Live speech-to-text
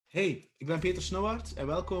Hey, ik ben Peter Snauwaard en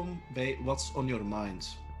welkom bij What's on Your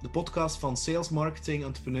Mind. De podcast van sales, marketing,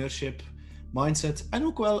 entrepreneurship, mindset en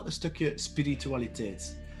ook wel een stukje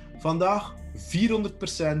spiritualiteit. Vandaag 400%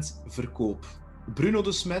 verkoop. Bruno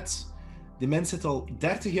de Smet, die mens zit al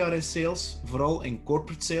 30 jaar in sales, vooral in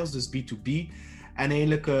corporate sales, dus B2B. En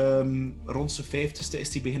eigenlijk rond zijn 50ste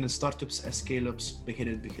is hij beginnen start-ups en scale-ups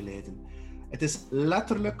beginnen begeleiden. Het is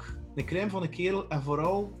letterlijk een crème van een kerel en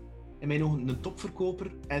vooral in mijn ogen een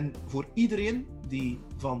topverkoper. En voor iedereen die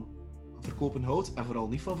van verkopen houdt, en vooral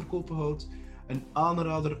niet van verkopen houdt, een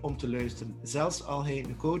aanrader om te luisteren. Zelfs al hij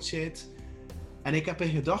een coach heet. En ik heb in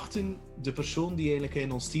gedachten de persoon die eigenlijk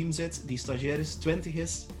in ons team zit, die stagiair is, 20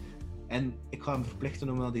 is. En ik ga hem verplichten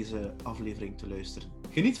om naar deze aflevering te luisteren.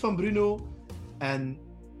 Geniet van Bruno en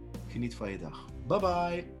geniet van je dag. Bye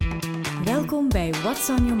bye! Welkom bij What's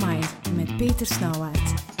on Your Mind met Peter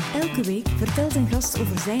Snauwaard. Elke week vertelt een gast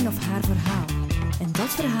over zijn of haar verhaal. En dat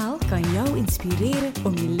verhaal kan jou inspireren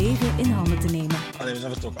om je leven in handen te nemen. Allee, we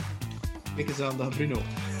zijn vertrokken. Kijk eens aan, dag Bruno.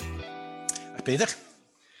 Peter,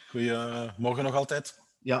 goedemorgen nog altijd.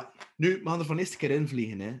 Ja, nu, we gaan er van eerste keer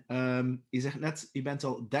invliegen. Je zegt net, je bent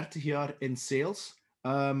al 30 jaar in sales.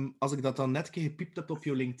 Als ik dat dan net een keer gepiept heb op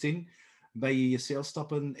je LinkedIn, ben je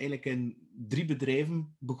salesstappen eigenlijk in 3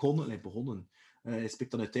 bedrijven begonnen. Je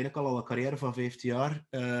spreekt dan uiteindelijk al een carrière van 15 jaar.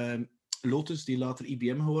 Lotus, die later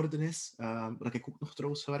IBM geworden is, waar ik ook nog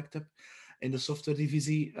trouwens gewerkt heb in de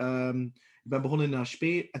softwaredivisie. Ik ben begonnen in HP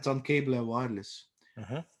en dan cable en wireless.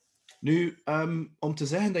 Uh-huh. Nu, om te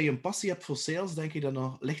zeggen dat je een passie hebt voor sales, denk ik dat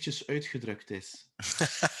nog lichtjes uitgedrukt is.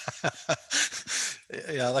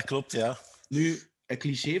 Ja, dat klopt, ja. Nu, een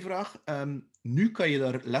clichévraag. Nu kan je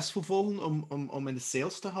daar les voor volgen om in de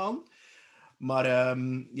sales te gaan. Maar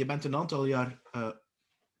je bent een aantal jaar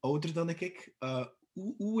ouder dan ik.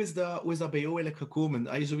 Hoe is dat bij jou eigenlijk gekomen?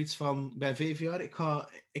 Had je zoiets van, bij 5 jaar,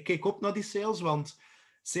 ik kijk op naar die sales, want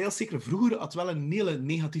sales, zeker vroeger, had wel een hele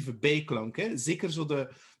negatieve bijklank. Hè? Zeker zo de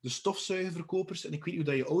stofzuigerverkopers. En ik weet niet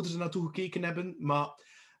hoe dat je ouders er naartoe gekeken hebben, maar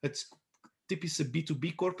het typische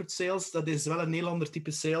B2B corporate sales, dat is wel een heel ander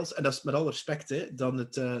type sales. En dat is met alle respect, hè, dan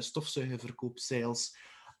het stofzuigerverkoop sales.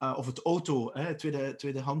 Of het auto, hè,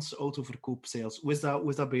 tweedehands autoverkoop sales. Hoe is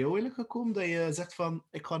dat bij jou eigenlijk gekomen? Dat je zegt van,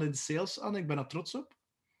 ik ga in de sales aan, ik ben er trots op?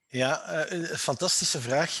 Ja, een fantastische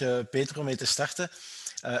vraag, Peter, om mee te starten.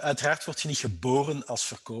 Uiteraard word je niet geboren als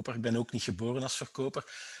verkoper. Ik ben ook niet geboren als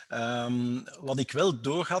verkoper. Wat ik wel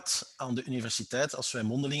doorhad aan de universiteit, als wij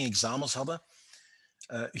mondelinge examens hadden,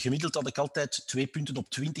 gemiddeld had ik altijd 2 punten op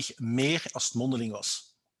 20 meer als het mondeling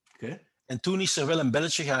was. Okay. En toen is er wel een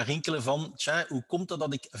belletje gaan rinkelen van, hoe komt het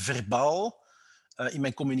dat ik verbaal in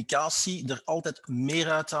mijn communicatie er altijd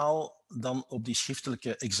meer uithaal dan op die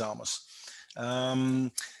schriftelijke examens.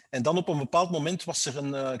 En dan op een bepaald moment was er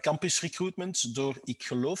een campus recruitment door, ik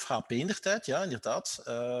geloof, HP indertijd, ja, inderdaad,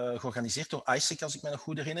 georganiseerd door ISEC, als ik me nog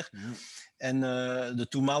goed herinner. Mm. En de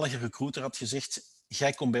toenmalige recruiter had gezegd,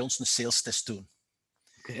 jij komt bij ons een sales test doen.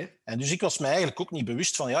 Okay. En dus ik was mij eigenlijk ook niet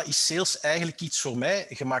bewust van, is sales eigenlijk iets voor mij?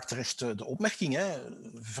 Je maakt terecht de opmerking,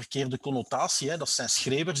 verkeerde connotatie. Hè? Dat zijn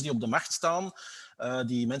schreeuwers die op de markt staan,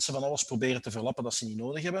 die mensen van alles proberen te verlappen dat ze niet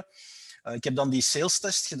nodig hebben. Ik heb dan die sales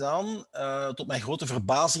test gedaan. Tot mijn grote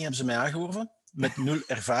verbazing hebben ze mij aangeworven, met 0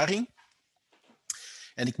 ervaring.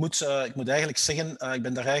 En ik moet eigenlijk zeggen, ik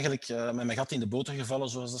ben daar eigenlijk met mijn gat in de boter gevallen,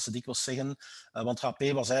 zoals dat ze dikwijls zeggen. Want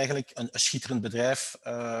HP was eigenlijk een schitterend bedrijf.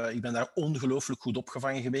 Ik ben daar ongelooflijk goed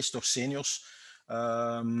opgevangen geweest door seniors.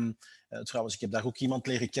 Trouwens, ik heb daar ook iemand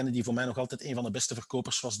leren kennen die voor mij nog altijd een van de beste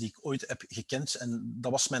verkopers was die ik ooit heb gekend. En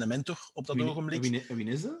dat was mijn mentor op dat ogenblik. Wie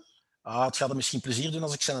is dat? Het gaat hem misschien plezier doen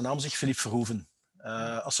als ik zijn naam zeg, Philippe Verhoeven.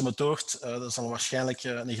 Als ze me het hoort, dan zal hij waarschijnlijk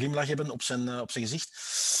een glimlach hebben op zijn gezicht.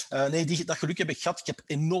 Nee, dat geluk heb ik gehad. Ik heb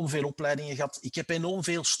enorm veel opleidingen gehad. Ik heb enorm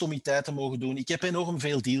veel stommiteiten mogen doen. Ik heb enorm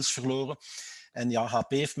veel deals verloren. En ja, HP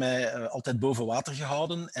heeft mij altijd boven water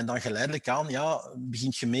gehouden. En dan geleidelijk aan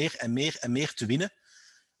begint je meer en meer en meer te winnen.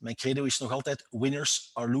 Mijn credo is nog altijd, winners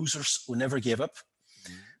are losers who never give up.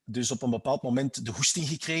 Dus op een bepaald moment de goesting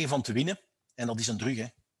gekregen van te winnen. En dat is een drug, hè.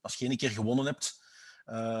 Als je 1 keer gewonnen hebt,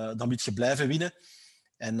 dan moet je blijven winnen.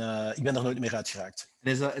 En ik ben er nooit meer uitgeraakt.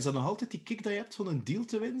 En is dat nog altijd die kick dat je hebt van een deal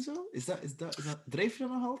te winnen? Zo? Drijf je dat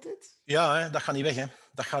nog altijd? Ja, hè, dat gaat niet weg. Hè.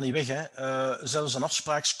 Dat gaat niet weg. Hè. Zelfs een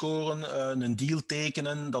afspraak scoren, een deal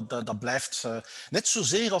tekenen, dat blijft... net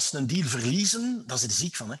zozeer als een deal verliezen, daar zit je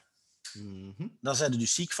ziek van. Hè. Mm-hmm. Daar zijn je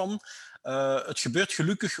dus ziek van. Het gebeurt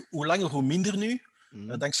gelukkig hoe langer hoe minder nu.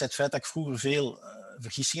 Dankzij het feit dat ik vroeger veel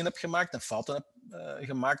vergissingen heb gemaakt en fouten heb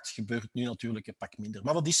gemaakt, gebeurt het nu natuurlijk een pak minder.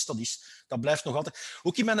 Maar dat blijft nog altijd.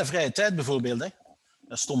 Ook in mijn vrije tijd bijvoorbeeld. Hè.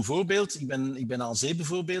 Een stom voorbeeld. Ik ben aan zee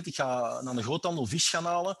bijvoorbeeld. Ik ga naar een groothandel vis gaan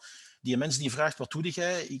halen. Die mens die vraagt, wat doe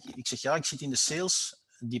jij? Ik zeg, ja, ik zit in de sales.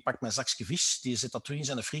 Die pakt mijn zakje vis, die zet dat terug in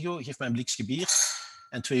zijn frigo, geeft mij een blikje bier.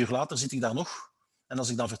 En 2 uur later zit ik daar nog. En als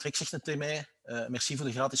ik dan vertrek, zegt hij tegen mij, merci voor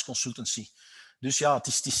de gratis consultancy. Dus ja,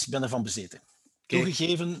 ik ben ervan bezeten. Kijk.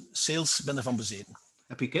 Toegegeven, sales, ben ervan bezeten.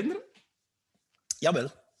 Heb je kinderen?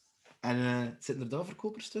 Jawel. En zitten er daar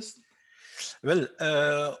verkopers tussen? Wel,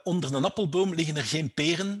 onder een appelboom liggen er geen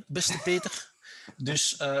peren, beste Peter.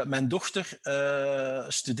 Dus mijn dochter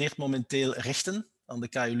studeert momenteel rechten aan de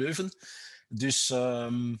KU Leuven. Dus,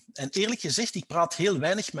 en eerlijk gezegd, ik praat heel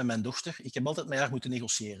weinig met mijn dochter. Ik heb altijd met haar moeten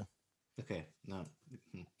negociëren. Oké, nou.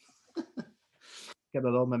 Ik heb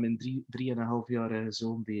dat al met mijn 3,5-jarige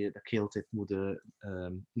zoon, dat ik heel tijd moet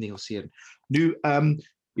negociëren. Nu,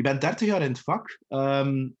 je bent 30 jaar in het vak.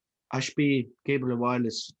 HP, Cable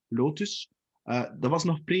Wireless, Lotus. Dat was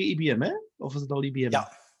nog pre-IBM, hè? Of was het al IBM?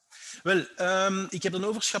 Ja. Wel, ik heb een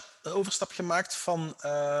overstap gemaakt van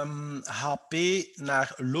HP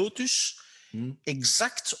naar Lotus.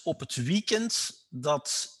 Exact op het weekend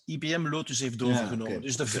dat IBM Lotus heeft overgenomen. Ja, okay.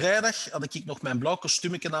 Dus de vrijdag had ik nog mijn blauw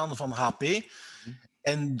kostuumje aan van HP.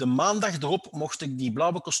 En de maandag erop mocht ik die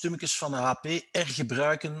blauwe kostuumjes van HP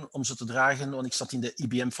gebruiken om ze te dragen, want ik zat in de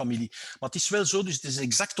IBM-familie. Maar het is wel zo, dus het is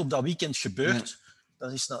exact op dat weekend gebeurd. Ja.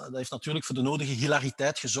 Dat heeft natuurlijk voor de nodige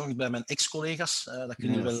hilariteit gezorgd bij mijn ex-collega's. Dat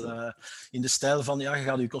kun je wel in de stijl van, ja, je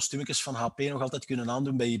gaat je kostuumjes van HP nog altijd kunnen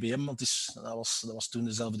aandoen bij IBM, want dat was toen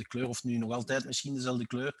dezelfde kleur, of nu nog altijd misschien dezelfde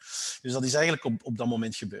kleur. Dus dat is eigenlijk op dat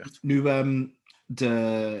moment gebeurd. Nu,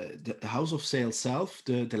 de House of Sales zelf,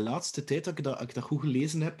 de laatste tijd dat ik dat goed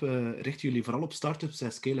gelezen heb, richten jullie vooral op startups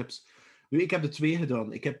en scale-ups. Nu, ik heb de 2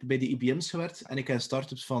 gedaan. Ik heb bij de IBM's gewerkt en ik heb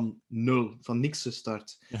startups van 0, van niks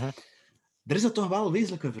gestart. Er is dat toch wel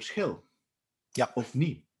wezenlijk een verschil? Ja. Of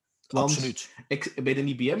niet? Want absoluut. Bij de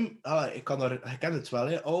IBM, ik ken het wel,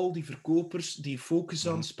 hè, al die verkopers die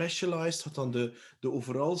focussen aan specialized, had dan de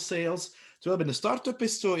overall sales. Terwijl bij een start-up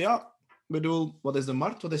is het zo, ja, ik bedoel, wat is de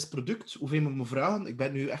markt, wat is het product, hoeveel moet ik me vragen? Ik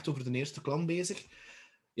ben nu echt over de eerste klant bezig.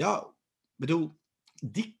 Ja, ik bedoel,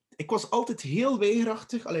 ik was altijd heel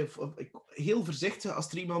weigerachtig, heel voorzichtig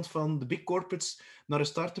als er iemand van de big corporates naar een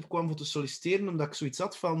start-up kwam voor te solliciteren, omdat ik zoiets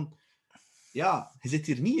had van, ja, je zit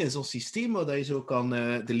hier niet in zo'n systeem waar je zo kan...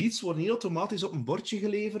 de leads worden niet automatisch op een bordje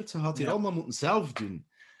geleverd. Je gaat hier allemaal moeten zelf doen.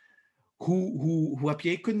 Hoe heb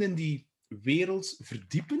jij kunnen in die wereld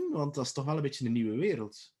verdiepen? Want dat is toch wel een beetje een nieuwe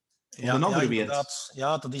wereld. Of een andere wereld.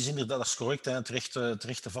 Ja, dat is inderdaad, dat is correct. Hè.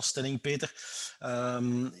 Terechte vaststelling, Peter.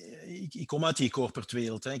 Ik kom uit die corporate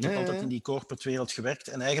wereld. Hè. Ik heb altijd in die corporate wereld gewerkt.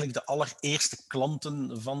 En eigenlijk de allereerste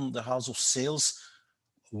klanten van de House of Sales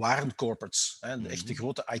waren corporates. Hè. De echte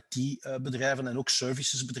grote IT-bedrijven en ook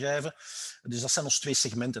servicesbedrijven. Dus dat zijn ons 2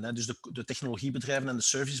 segmenten. Hè. Dus de technologiebedrijven en de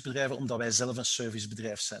servicebedrijven, omdat wij zelf een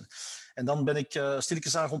servicebedrijf zijn. En dan ben ik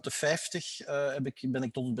stilletjes aan rond de 50 ben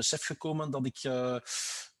ik tot het besef gekomen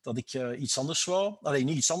dat ik iets anders wou. Alleen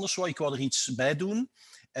niet iets anders wou, ik wou er iets bij doen.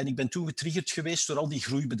 En ik ben toen getriggerd geweest door al die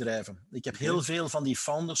groeibedrijven. Ik heb heel veel van die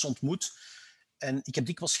founders ontmoet. En ik heb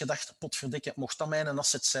dikwijls gedacht, potverdikke, mocht dat mijn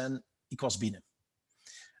asset zijn, ik was binnen.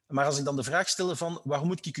 Maar als ik dan de vraag stelde van waarom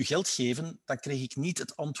moet ik u geld geven, dan kreeg ik niet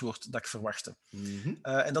het antwoord dat ik verwachtte.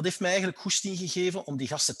 En dat heeft mij eigenlijk goesting gegeven om die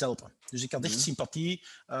gasten te helpen. Dus ik had echt sympathie.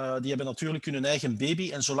 Die hebben natuurlijk hun eigen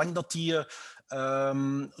baby. En zolang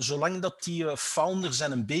dat die founder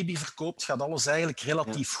zijn baby verkoopt, gaat alles eigenlijk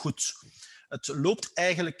relatief goed. Het loopt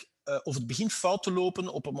eigenlijk, of het begint fout te lopen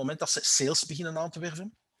op het moment dat ze sales beginnen aan te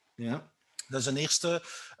werven. Ja. Dat is een eerste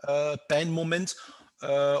pijnmoment.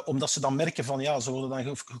 Omdat ze dan merken van, ja, ze worden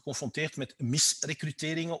dan geconfronteerd met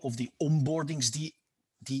misrecruteringen of die onboardings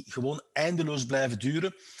die gewoon eindeloos blijven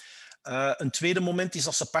duren. Een tweede moment is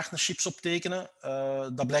als ze partnerships optekenen.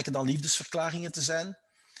 Dat blijken dan liefdesverklaringen te zijn.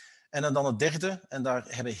 En dan het derde, en daar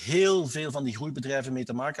hebben heel veel van die groeibedrijven mee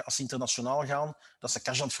te maken, als ze internationaal gaan, dat ze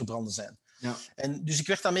cash aan het verbranden zijn. Ja. En dus ik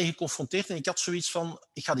werd daarmee geconfronteerd en ik had zoiets van,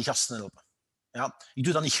 ik ga die gasten helpen. Ja, ik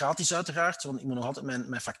doe dat niet gratis uiteraard, want ik moet nog altijd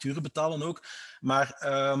mijn facturen betalen ook. Maar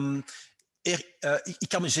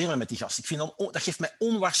ik amuseer me met die gast. Ik vind dat geeft mij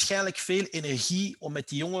onwaarschijnlijk veel energie om met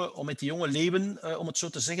die jonge leeuwen, om het zo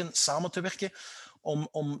te zeggen, samen te werken.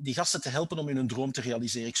 Om die gasten te helpen om hun droom te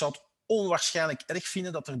realiseren. Ik zou het onwaarschijnlijk erg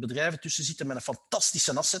vinden dat er bedrijven tussen zitten met een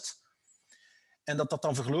fantastische asset. En dat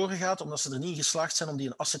dan verloren gaat omdat ze er niet in geslaagd zijn om die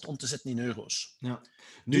een asset om te zetten in euro's. Ja.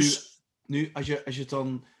 Nu als je het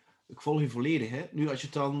dan... Ik volg je volledig. Hè. Nu, als je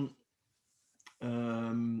het dan...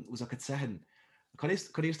 hoe zou ik het zeggen? Ik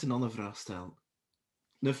kan eerst een andere vraag stellen.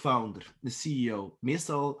 Een founder, een CEO.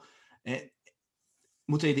 Meestal...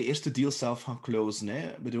 moet hij de eerste deal zelf gaan closen. Hè?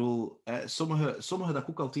 Ik bedoel, sommige dat ik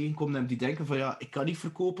ook al tegenkom, die denken van ja, ik kan niet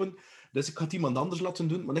verkopen, dus ik ga het iemand anders laten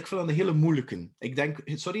doen. Maar ik vind dat een hele moeilijke. Ik denk,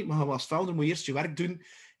 sorry, maar als founder moet je eerst je werk doen.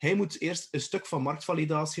 Hij moet eerst een stuk van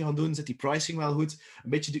marktvalidatie gaan doen. Zit die pricing wel goed? Een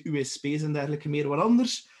beetje de USP's en dergelijke meer. Want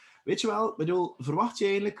anders, weet je wel, ik bedoel, verwacht je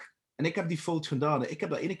eigenlijk... En ik heb die fout gedaan. Hè. Ik heb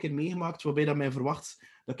dat ene keer meegemaakt waarbij dat mij verwacht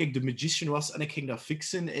dat ik de magician was en ik ging dat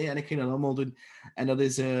fixen en ik ging dat allemaal doen. En dat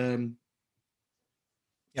is...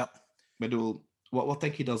 Ja. Ik bedoel, wat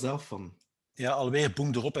denk je daar zelf van? Ja, alweer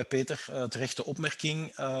boem erop, hè, Peter. Terechte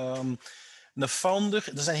opmerking. Een founder,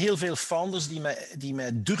 er zijn heel veel founders die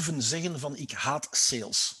mij durven zeggen van ik haat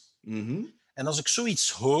sales. Mm-hmm. En als ik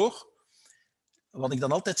zoiets hoor, wat ik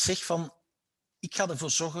dan altijd zeg van ik ga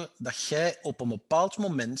ervoor zorgen dat jij op een bepaald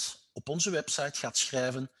moment op onze website gaat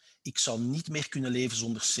schrijven ik zou niet meer kunnen leven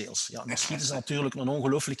zonder sales. Ja, dan schieten ze natuurlijk nog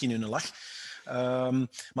ongelooflijk in hun lach.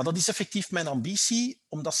 Maar dat is effectief mijn ambitie,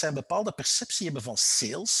 omdat zij een bepaalde perceptie hebben van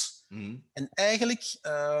sales. Mm-hmm. En eigenlijk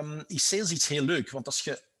is sales iets heel leuk, want als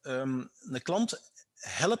je een klant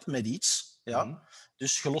helpt met iets, ja, Mm-hmm.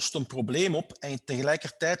 dus je lost een probleem op en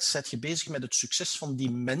tegelijkertijd zet je bezig met het succes van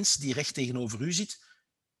die mens die recht tegenover u zit,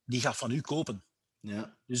 die gaat van u kopen.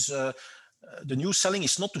 Ja. Dus de new selling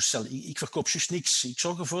is not to sell. Ik verkoop juist niks. Ik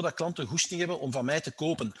zorg ervoor dat klanten goesting hebben om van mij te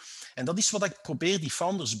kopen. En dat is wat ik probeer die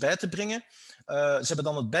founders bij te brengen. Ze hebben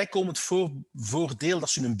dan het bijkomend voordeel dat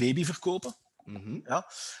ze hun baby verkopen. Mm-hmm.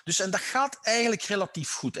 Ja? Dus, en dat gaat eigenlijk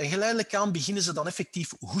relatief goed. En geleidelijk aan beginnen ze dan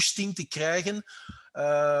effectief goesting te krijgen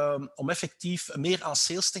om effectief meer aan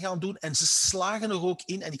sales te gaan doen. En ze slagen er ook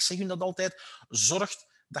in, en ik zeg u dat altijd, zorg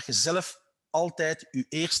dat je zelf altijd je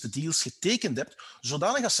eerste deals getekend hebt,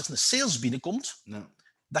 zodanig als er een sales binnenkomt,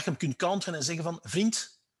 dat je hem kunt counteren en zeggen van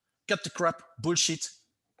vriend, cut the crap, bullshit,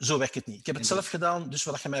 zo werkt het niet. Ik heb het zelf gedaan, dus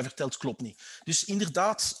wat je mij vertelt klopt niet. Dus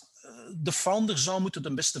inderdaad, de founder zou moeten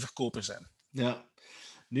de beste verkoper zijn. Ja.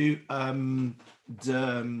 Nu,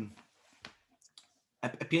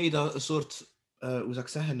 heb jij daar een soort, hoe zou ik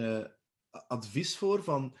zeggen, advies voor?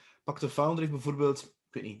 Van, pak de founder heeft bijvoorbeeld,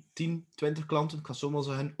 ik weet niet, 10, 20 klanten, ik ga zo maar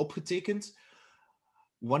zeggen, opgetekend.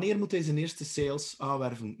 Wanneer moet hij zijn eerste sales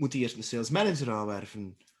aanwerven? Moet hij eerst een sales manager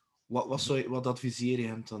aanwerven? Wat adviseer je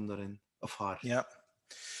hem dan daarin? Of haar?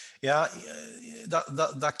 Ja,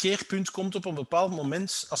 dat keerpunt komt op een bepaald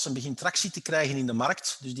moment als ze begint tractie te krijgen in de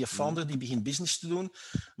markt. Dus die founder die begint business te doen.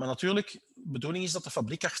 Maar natuurlijk, de bedoeling is dat de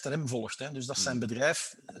fabriek achter hem volgt. Hè. Dus dat zijn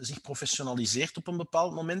bedrijf zich professionaliseert op een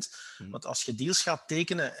bepaald moment. Want als je deals gaat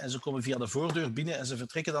tekenen en ze komen via de voordeur binnen en ze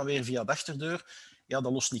vertrekken dan weer via de achterdeur, ja,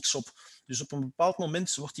 dat lost niks op. Dus op een bepaald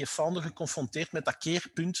moment wordt die founder geconfronteerd met dat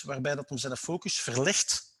keerpunt waarbij dat hem zijn focus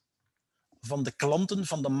verlegt van de klanten,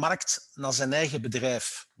 van de markt, naar zijn eigen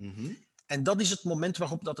bedrijf. Mm-hmm. En dat is het moment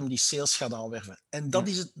waarop dat hem die sales gaat aanwerven. En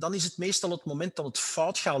dan is het meestal het moment dat het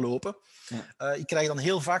fout gaat lopen. Ja. Ik krijg dan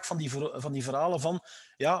heel vaak van die verhalen van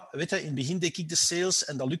ja, weet je, in het begin deed ik de sales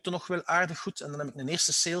en dat lukte nog wel aardig goed. En dan heb ik een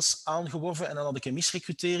eerste sales aangeworven en dan had ik een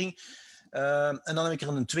misrecrutering. En dan heb ik er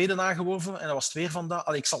een tweede aangeworven en dan was het weer van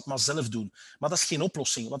dat. Ik zal het maar zelf doen. Maar dat is geen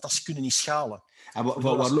oplossing, want ze kunnen niet schalen. En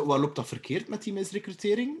waar loopt dat verkeerd met die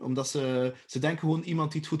misrecrutering? Omdat ze denken gewoon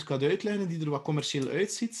iemand die het goed kan uitleggen, die er wat commercieel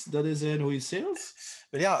uitziet, dat is een goede sales?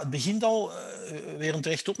 Ja, het begint al, weer een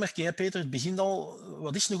terechte opmerking, hè, Peter, het begint al,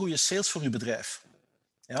 wat is een goede sales voor uw bedrijf?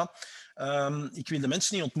 Ja? Ik wil de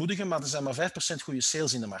mensen niet ontmoedigen, maar er zijn maar 5% goede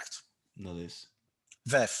sales in de markt. Dat is...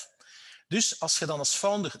 5. Dus als je dan als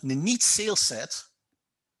founder een niet-sales bent,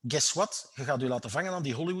 guess what? Je gaat je laten vangen aan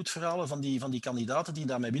die Hollywood-verhalen van die kandidaten die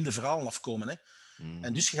daar met wilde verhalen afkomen. Hè?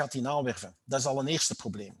 En dus je gaat die aanwerven. Dat is al een eerste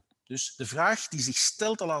probleem. Dus de vraag die zich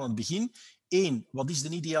stelt al aan het begin, 1, wat is de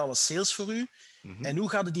ideale sales voor u? En hoe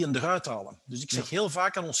gaat je die eruit halen? Dus ik zeg heel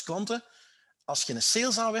vaak aan onze klanten, als je een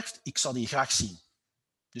sales aanwerft, ik zou die graag zien.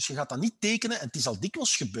 Dus je gaat dat niet tekenen, en het is al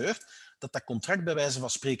dikwijls gebeurd dat contract bij wijze van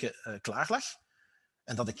spreken klaar lag.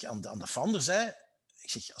 En dat ik aan de founder zei, ik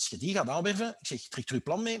zeg, als je die gaat aanwerven, ik zeg, trek er je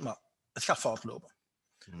plan mee, maar het gaat fout lopen.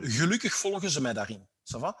 Gelukkig volgen ze mij daarin.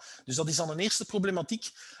 Dus dat is dan een eerste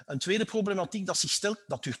problematiek. Een tweede problematiek dat zich stelt,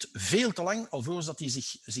 dat duurt veel te lang, alvorens dat hij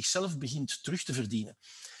zichzelf begint terug te verdienen.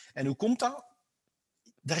 En hoe komt dat?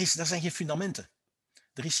 Daar zijn geen fundamenten.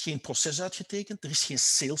 Er is geen proces uitgetekend, er is geen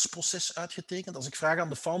salesproces uitgetekend. Als ik vraag aan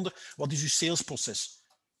de founder, wat is uw salesproces?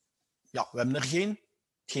 Ja, we hebben er geen.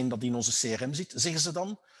 Hetgeen dat in onze CRM zit, zeggen ze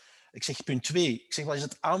dan. Ik zeg, punt 2. Ik zeg, wat is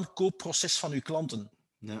het aankoopproces van uw klanten?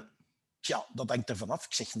 Ja, dat hangt er vanaf.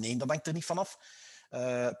 Ik zeg, nee, dat hangt er niet vanaf.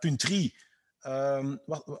 Punt 3.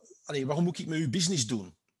 Waarom moet ik met uw business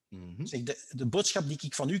doen? Zeg, de boodschap die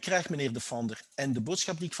ik van u krijg, meneer de founder, en de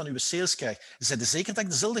boodschap die ik van uw sales krijg, zijn zeker dat ik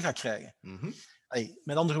dezelfde ga krijgen.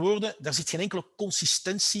 Met andere woorden, daar zit geen enkele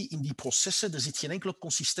consistentie in die processen, er zit geen enkele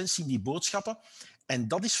consistentie in die boodschappen. En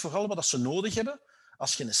dat is vooral wat ze nodig hebben.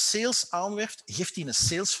 Als je een sales aanwerft, geeft die een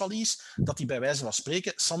salesvalies, dat hij bij wijze van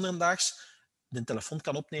spreken zanderdaags de telefoon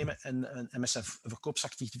kan opnemen en met zijn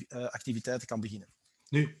verkoopsactiviteiten kan beginnen.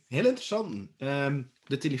 Nu, heel interessant.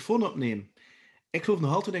 De telefoon opnemen. Ik geloof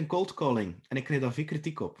nog altijd in cold calling. En ik krijg daar veel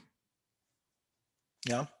kritiek op.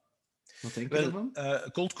 Ja. Wat denk je ervan?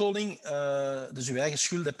 Cold calling, dat is uw eigen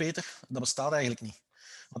schuld, hè, Peter. Dat bestaat eigenlijk niet.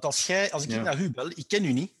 Want als ik naar u bel, ik ken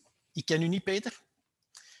u niet, Peter.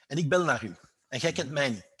 En ik bel naar u. En jij kent mij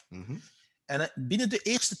niet. Mm-hmm. En binnen de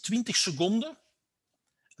eerste 20 seconden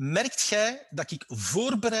merkt jij dat ik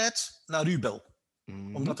voorbereid naar u bel.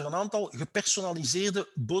 Mm-hmm. Omdat er een aantal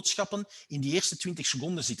gepersonaliseerde boodschappen in die eerste 20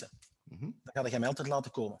 seconden zitten. Mm-hmm. Dan ga jij mij altijd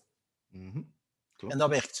laten komen. Mm-hmm. En dat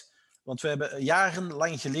werkt. Want we hebben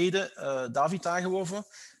jarenlang geleden David aangeworven.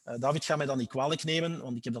 David gaat mij dan niet kwalijk nemen,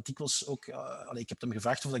 want ik heb dat dikwijls ook... ik heb hem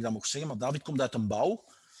gevraagd of ik dat mocht zeggen, maar David komt uit een bouw.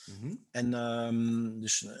 Mm-hmm. En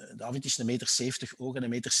dus David is 1,70 meter hoog en 1,70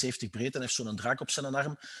 meter breed en heeft zo'n draak op zijn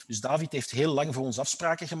arm. Dus David heeft heel lang voor ons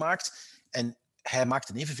afspraken gemaakt. En hij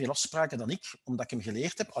maakte evenveel afspraken dan ik, omdat ik hem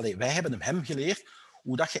geleerd heb. Wij hebben hem geleerd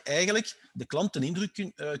hoe dat je eigenlijk de klant een indruk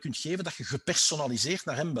kunt geven dat je gepersonaliseerd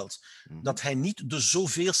naar hem belt. Mm-hmm. Dat hij niet de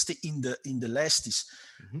zoveelste in de lijst is.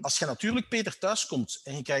 Mm-hmm. Als je natuurlijk, Peter, thuis komt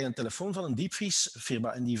en je krijgt een telefoon van een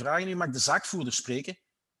diepvriesfirma en die vragen je, mag de zaakvoerder spreken?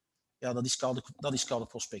 Ja, dat is koude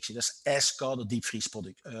prospectie. Dat is ijskoude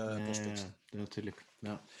diepvriesprospectie. Ja, natuurlijk.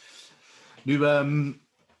 Ja. Nu,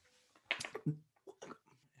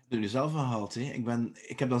 nu zelf gehaald. Hè.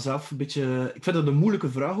 Ik heb dat zelf een beetje... Ik vind dat een moeilijke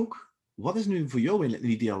vraag ook. Wat is nu voor jou een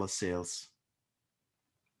ideale sales?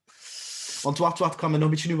 Want wat, ik kan me nog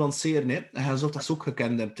een beetje nuanceren. Hè. En je zult dat ook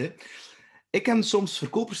gekend hebt. Hè. Ik heb soms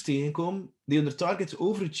verkopers tegengekomen die hun target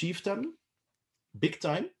overachieved hebben. Big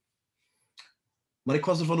time. Maar ik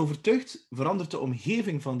was ervan overtuigd, verandert de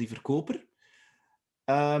omgeving van die verkoper.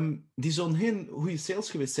 Die zouden geen goede sales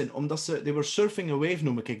geweest zijn, omdat they were surfing a wave,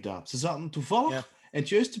 noem ik dat. Ze zaten toevallig in het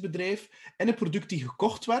juiste bedrijf, in een product die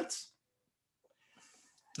gekocht werd.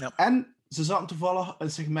 Ja. En ze zaten toevallig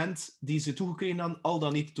een segment die ze toegekregen hadden, al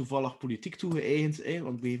dan niet toevallig politiek toegeëigend,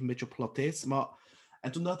 want ik bleef een beetje op Latijns.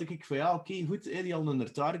 En toen dacht ik van ja, oké, goed, die hadden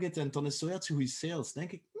een target en dan is zo het goede sales. Dan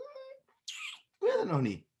denk ik, ik weet het nog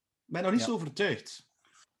niet. Ik ben nog niet zo overtuigd.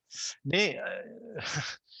 Nee,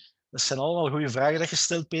 dat zijn allemaal goede vragen dat je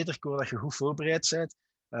stelt, Peter. Ik hoor dat je goed voorbereid bent.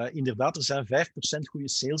 Inderdaad, er zijn 5% goede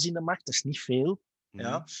sales in de markt. Dat is niet veel. Mm-hmm.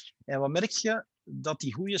 Ja. En wat merk je? Dat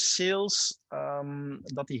die goede sales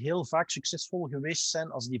dat die heel vaak succesvol geweest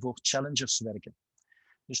zijn als die voor challengers werken.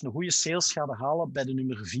 Dus een goede sales gaat halen bij de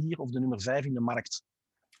nummer 4 of de nummer 5 in de markt.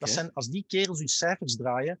 Dat zijn, als die kerels hun cijfers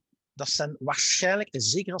draaien, dat zijn waarschijnlijk, en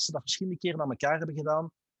zeker als ze dat verschillende keren aan elkaar hebben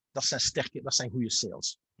gedaan, dat zijn goede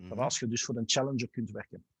sales. Mm-hmm. Als je dus voor een challenger kunt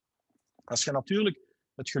werken. Als je natuurlijk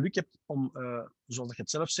het geluk hebt om, zoals je het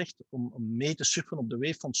zelf zegt, om mee te surfen op de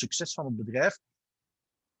wave van het succes van het bedrijf,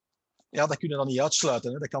 ja, dat kun je dan niet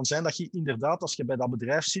uitsluiten. Hè. Dat kan zijn dat je inderdaad, als je bij dat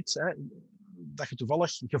bedrijf zit, dat je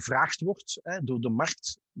toevallig gevraagd wordt door de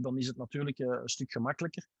markt, dan is het natuurlijk een stuk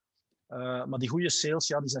gemakkelijker. Maar die goede sales,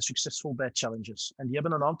 die zijn succesvol bij challengers. En die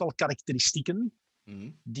hebben een aantal karakteristieken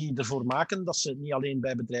die ervoor maken dat ze niet alleen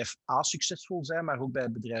bij bedrijf A succesvol zijn, maar ook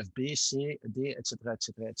bij bedrijf B, C, D, et cetera.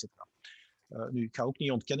 Nu, ik ga ook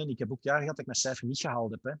niet ontkennen, ik heb ook jaren gehad dat ik mijn cijfer niet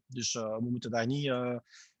gehaald heb. Hè. Dus we moeten daar niet...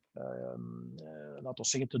 laten we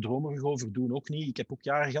zeggen, te dromerig over doen ook niet. Ik heb ook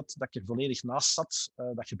jaren gehad dat ik er volledig naast zat.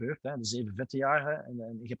 Dat gebeurt, hè, de 7 vette jaren.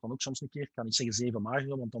 En ik heb dan ook soms een keer, ik kan niet zeggen 7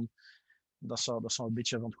 magere, want dan, dat zou een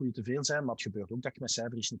beetje van het goede te veel zijn. Maar het gebeurt ook dat ik mijn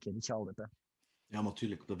cijfer eens een keer niet gehaald heb. Hè. Ja,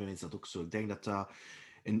 natuurlijk. Bij mij is dat ook zo. Ik denk dat dat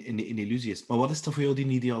een illusie is. Maar wat is dan voor jou die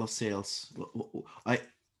ideale sales?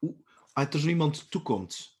 Als er zo iemand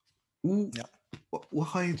toekomt, wat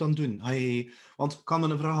ga je dan doen? Want ik kan me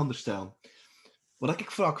een vraag anders stellen. Wat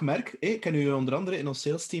ik vaak merk, ik ken nu onder andere in ons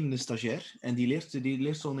salesteam een stagiair, en die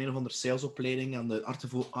leert zo'n een of andere salesopleiding aan de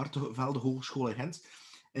Artevelde Hogeschool in Gent.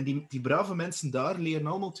 En die brave mensen daar leren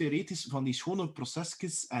allemaal theoretisch van die schone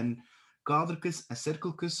procesjes en kadertjes en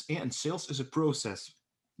cirkeltjes. En sales is een proces.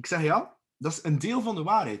 Ik zeg ja, dat is een deel van de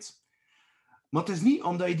waarheid. Maar het is niet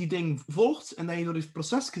omdat je die ding volgt en dat je door het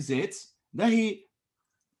procesje bent, dat je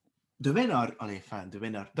de winnaar,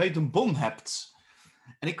 dat je de bon hebt.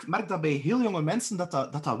 En ik merk dat bij heel jonge mensen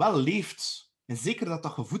dat wel leeft. En zeker dat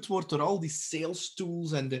gevoed wordt door al die sales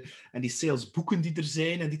tools en die salesboeken die er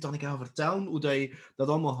zijn en die dan ik ga vertellen hoe dat je dat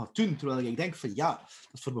allemaal gaat doen. Terwijl ik denk van ja,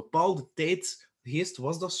 dat voor een bepaalde tijdgeest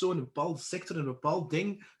was dat zo, in een bepaalde sector, in een bepaald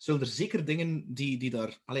ding, zullen er zeker dingen die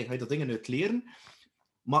daar, ga je dat dingen uit leren.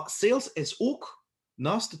 Maar sales is ook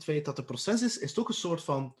naast het feit dat het proces is het ook een soort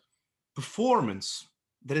van performance.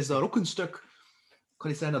 Er is daar ook een stuk, ik kan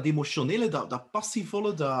niet zeggen dat emotionele, dat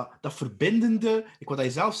passievolle, dat verbindende, wat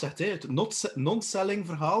je zelf zegt, het non-selling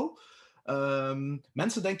verhaal.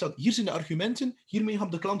 Mensen denken dat hier zijn de argumenten, hiermee gaan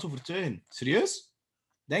we de klant overtuigen. Serieus?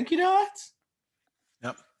 Denk je dat echt?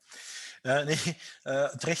 Ja. Nee,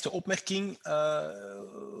 terechte opmerking.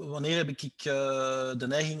 Wanneer heb ik de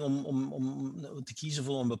neiging om te kiezen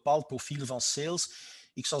voor een bepaald profiel van sales?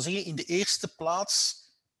 Ik zou zeggen, in de eerste plaats,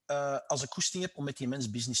 als ik goesting heb om met die mens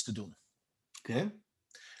business te doen. Oké.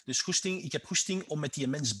 Dus ik heb goesting om met die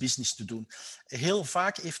mens business te doen. Heel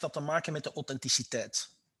vaak heeft dat te maken met de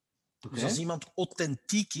authenticiteit. Okay. Dus als iemand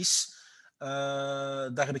authentiek is,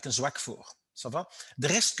 daar heb ik een zwak voor. Ça va? De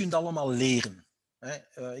rest kun je allemaal leren.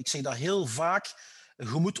 Ik zeg dat heel vaak, je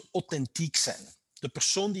moet authentiek zijn. De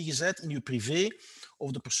persoon die je bent in je privé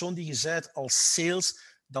of de persoon die je bent als sales,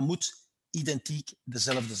 dat moet identiek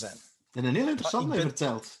dezelfde zijn. En een heel interessant wat je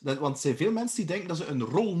vertelt. Want er zijn veel mensen die denken dat ze een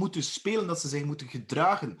rol moeten spelen, dat ze zich moeten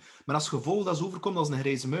gedragen. Maar als gevolg dat ze overkomen als een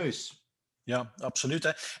grijze muis. Ja, absoluut.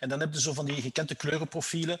 Hè. En dan heb je zo van die gekende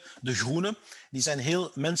kleurenprofielen, de groene, die zijn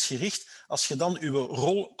heel mensgericht. Als je dan je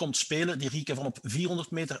rol komt spelen, die rieken van op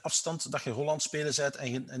 400 meter afstand dat je rol aan het spelen bent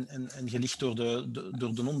en je ligt door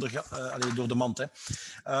de mand. Hè.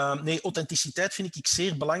 Nee, authenticiteit vind ik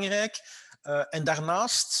zeer belangrijk. En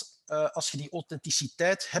daarnaast, als je die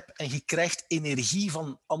authenticiteit hebt en je krijgt energie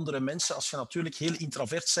van andere mensen, als je natuurlijk heel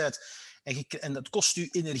introvert bent, en het kost je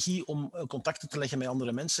energie om contacten te leggen met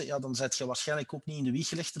andere mensen, ja, dan zit je waarschijnlijk ook niet in de wieg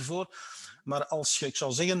gelegd ervoor. Maar ik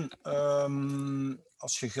zou zeggen,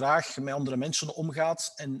 als je graag met andere mensen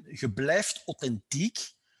omgaat en je blijft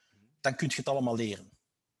authentiek, dan kun je het allemaal leren.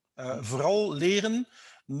 Vooral leren,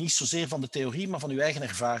 niet zozeer van de theorie, maar van je eigen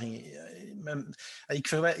ervaringen. Ik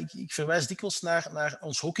verwijs dikwijls naar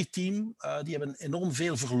ons hockeyteam. Die hebben enorm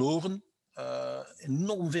veel verloren.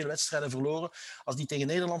 Enorm veel wedstrijden verloren. Als die tegen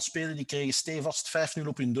Nederland spelen, die kregen stevast 5-0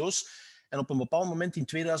 op hun doos. En op een bepaald moment in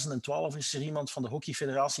 2012 is er iemand van de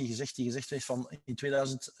hockeyfederatie die gezegd heeft van in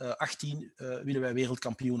 2018 willen wij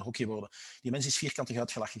wereldkampioen hockey worden. Die mens is vierkantig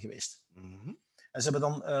uitgelachen geweest. Mm-hmm. En ze hebben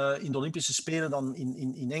dan in de Olympische Spelen dan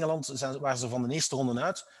in Engeland, waren ze van de eerste ronde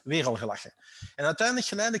uit, weer al gelachen. En uiteindelijk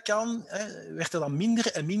geleidelijk aan werd er dan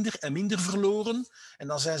minder en minder en minder verloren. En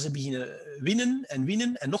dan zijn ze beginnen winnen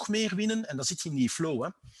en nog meer winnen. En dan zit je in die flow. Hè.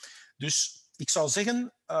 Dus ik zou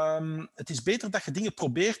zeggen, het is beter dat je dingen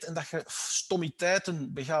probeert en dat je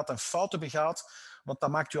stommiteiten begaat en fouten begaat, want dat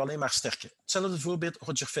maakt je alleen maar sterker. Hetzelfde voorbeeld,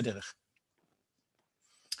 Roger Federer.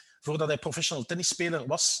 Voordat hij professional tennisspeler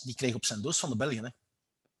was, die kreeg op zijn doos van de Belgen. Hè.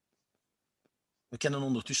 We kennen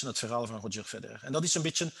ondertussen het verhaal van Roger Federer. En dat is een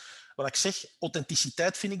beetje wat ik zeg.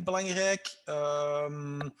 Authenticiteit vind ik belangrijk.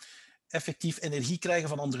 Effectief energie krijgen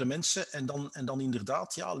van andere mensen. En dan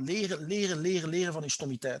inderdaad leren van je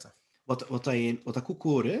stommiteiten. Wat ik ook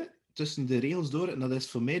hoor, hè, tussen de regels door, en dat is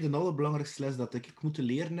voor mij de allerbelangrijkste les dat ik moet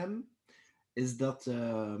leren hebben, is dat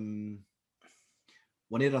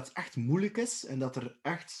wanneer dat echt moeilijk is en dat er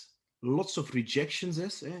echt lots of rejections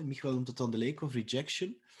is, hè, Michael noemt het dan de lake of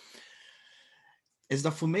rejection, is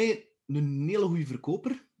dat voor mij een hele goede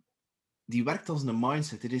verkoper. Die werkt als een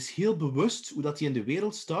mindset. Het is heel bewust hoe dat hij in de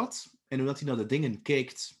wereld staat en hoe dat hij naar de dingen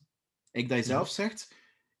kijkt. Ik dat je zelf zegt,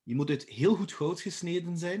 je moet uit heel goed goud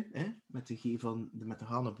gesneden zijn, hè, met de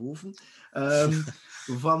H naar boven.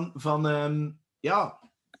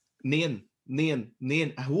 Nee.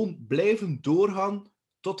 En gewoon blijven doorgaan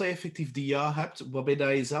tot je effectief die ja hebt, waarbij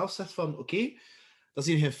dat je zelf zegt van oké, dat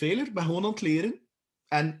is hier geen failure, maar gewoon aan het leren.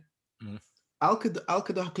 En elke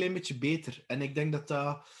dag een klein beetje beter. En ik denk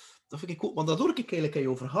dat vind ik ook, want dat hoor ik eigenlijk in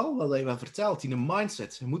jouw verhaal, wat je wel vertelt, in een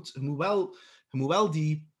mindset. Je moet wel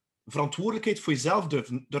die verantwoordelijkheid voor jezelf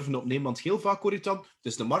durven opnemen, want heel vaak hoor je dan, het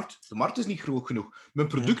is de markt is niet groot genoeg, mijn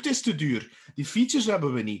product is te duur, die features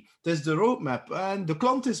hebben we niet, het is de roadmap en de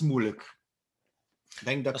klant is moeilijk. Ik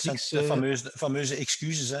denk dat zijn de fameuze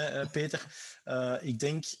excuses, hè, Peter. Ik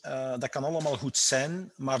denk, dat kan allemaal goed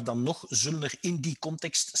zijn, maar dan nog zullen er in die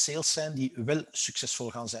context sales zijn die wel succesvol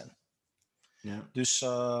gaan zijn. Ja. Dus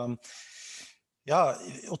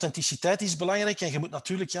authenticiteit is belangrijk en je moet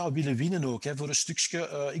natuurlijk willen winnen ook, hè, voor een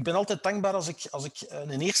stukje. Ik ben altijd dankbaar als ik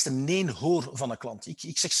een eerste nee hoor van een klant.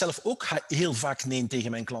 Ik zeg zelf ook heel vaak nee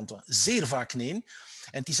tegen mijn klanten. Zeer vaak nee.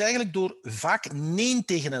 En het is eigenlijk door vaak nee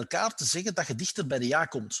tegen elkaar te zeggen dat je dichter bij de ja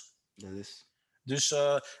komt. Dat is. Dus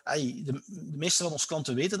de meeste van onze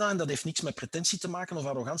klanten weten dat en dat heeft niks met pretentie te maken of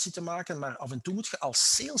arrogantie te maken, maar af en toe moet je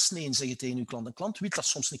als sales nee zeggen tegen je klant. Een klant wil dat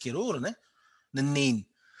soms een keer horen, hè? Een nee.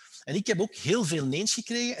 En ik heb ook heel veel neens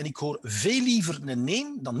gekregen en ik hoor veel liever een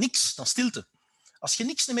nee dan niks, dan stilte. Als je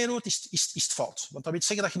niks meer hoort, is het fout. Want dat wil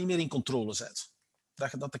zeggen dat je niet meer in controle bent.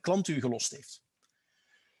 Dat de klant u gelost heeft.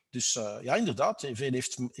 Dus ja, inderdaad, veel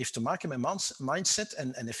heeft te maken met mindset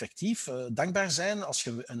en effectief dankbaar zijn. Als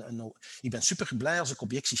je ik ben super blij als ik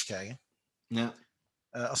objecties krijg. Hè. Ja.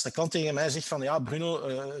 Als de klant tegen mij zegt van ja, Bruno,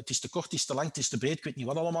 het is te kort, het is te lang, het is te breed, ik weet niet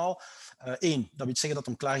wat allemaal. Eén, dat wil zeggen dat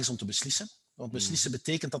hem klaar is om te beslissen. Want beslissen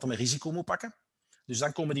betekent dat hij een risico moet pakken. Dus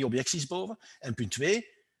dan komen die objecties boven. En punt 2,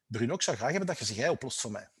 Bruno, ik zou graag hebben dat je ze jij oplost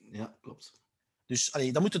voor mij. Ja, klopt. Dus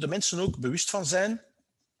daar moeten de mensen ook bewust van zijn.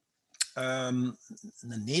 Een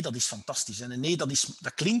nee, dat is fantastisch. En een nee,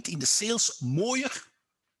 dat klinkt in de sales mooier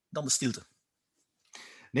dan de stilte.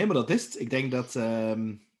 Nee, maar dat is het. Ik denk dat...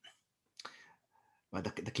 maar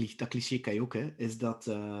dat cliché kan je ook, hè. Is dat...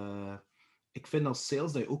 ik vind als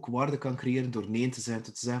sales dat je ook waarde kan creëren door nee te zijn.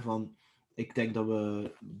 Te zeggen van... Ik denk dat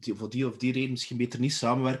we voor die of die reden misschien beter niet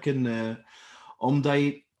samenwerken. Omdat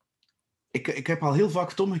je... Ik heb al heel vaak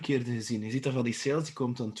het omgekeerde gezien. Je ziet dat van die sales, die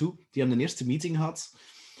komt dan toe. Die hebben een eerste meeting gehad.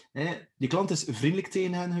 Die klant is vriendelijk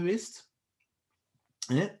tegen hen geweest.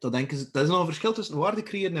 Dat is nog een verschil tussen waarde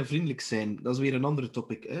creëren en vriendelijk zijn. Dat is weer een andere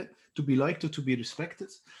topic. To be liked or to be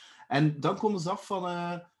respected. En dan komen ze af van...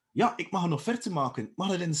 ja, ik mag een offerte maken. Ik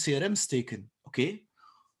mag het in de CRM steken. Oké.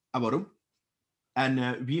 En waarom?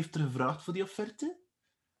 En wie heeft er gevraagd voor die offerte?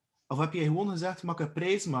 Of heb jij gewoon gezegd, mag ik een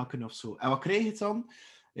prijs maken of zo? En wat krijg je dan?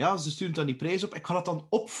 Ja, ze sturen dan die prijs op. Ik ga dat dan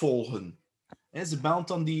opvolgen. Ze belt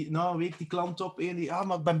dan na een week die klant op.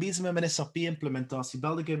 Maar ik ben bezig met mijn SAP-implementatie.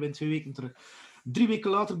 Belde ik binnen 2 weken terug. 3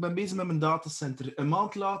 weken later, ik ben bezig met mijn datacenter. Een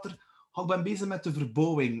maand later, ik ben bezig met de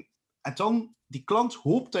verbouwing. En dan, die klant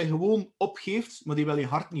hoopt dat je gewoon opgeeft, maar die wil je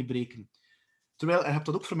hart niet breken. Terwijl, en je hebt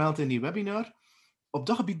dat ook vermeld in die webinar, op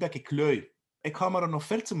dat gebied ben ik lui. Ik ga maar een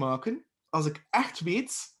offerte maken als ik echt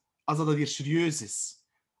weet als dat hier serieus is.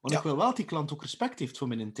 Want ik wil wel dat die klant ook respect heeft voor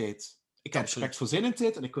mijn tijd. Ik heb respect voor zijn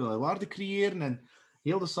tijd en ik wil waarde creëren en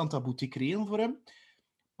heel de Santa Boutique creëren voor hem.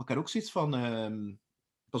 Maar ik heb ook zoiets van...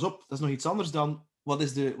 pas op, dat is nog iets anders dan wat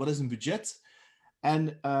is een budget.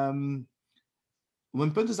 En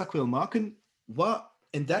mijn punt is dat ik wil maken, wat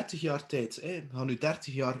in 30 jaar tijd, we gaan nu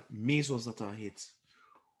 30 jaar mee zoals dat heet.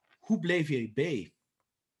 Hoe blijf jij bij,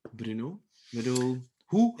 Bruno? Ik bedoel,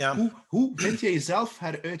 hoe vind jij jezelf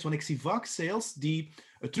heruit? Want ik zie vaak sales die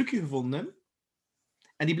een trucje gevonden hebben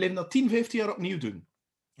en die blijven dat 10, 15 jaar opnieuw doen.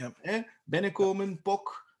 Ja. Binnenkomen,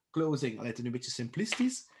 POC, closing. Het is nu een beetje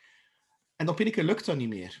simplistisch. En op een keer lukt dat niet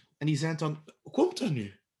meer. En die zijn dan, hoe komt dat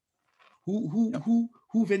nu?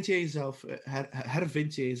 Hoe vind jij jezelf,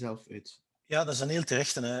 hervind jij jezelf uit? Ja, dat is een heel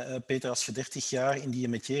terechte, hè, Peter. Als je 30 jaar in die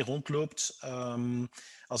métier rondloopt,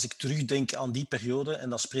 als ik terugdenk aan die periode, en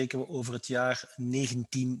dan spreken we over het jaar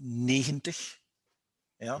 1990,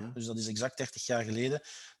 ja. Dus dat is exact 30 jaar geleden,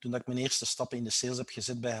 toen ik mijn eerste stappen in de sales heb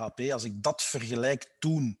gezet bij HP. Als ik dat vergelijk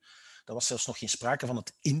toen, dat was zelfs nog geen sprake van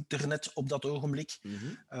het internet op dat ogenblik.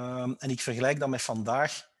 En ik vergelijk dat met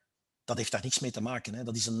vandaag, dat heeft daar niks mee te maken. Hè.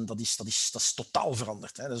 Dat is totaal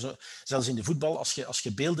veranderd. Hè. Zelfs in de voetbal, als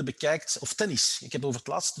je beelden bekijkt, of tennis. Ik heb over het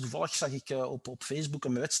laatste, toevallig zag ik op Facebook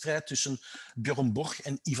een wedstrijd tussen Björn Borg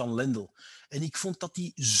en Ivan Lendl. En ik vond dat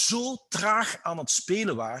die zo traag aan het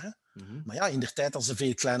spelen waren. Maar ja, in de tijd hadden ze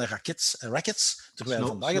veel kleine rackets. Terwijl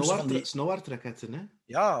vandaag hebben ze van die... Snowhard-raketten, hè?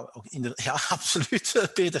 Ja, absoluut,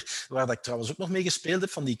 Peter. Waar dat ik trouwens ook nog mee gespeeld heb,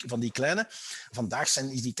 van die kleine. Vandaag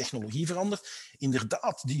is die technologie veranderd.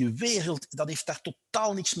 Inderdaad, die wereld, dat heeft daar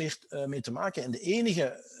totaal niks meer mee te maken. En de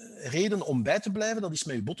enige reden om bij te blijven, dat is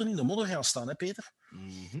met je botten in de modder gaan staan, hè, Peter?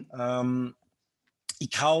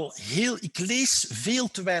 Ik lees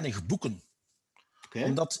veel te weinig boeken. Okay.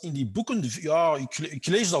 Omdat in die boeken... Ja, ik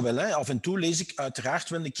lees dat wel. Hè. Af en toe lees ik uiteraard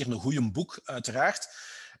wel een keer een goeie boek, uiteraard.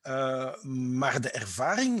 Maar de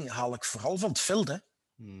ervaring haal ik vooral van het veld. Hè.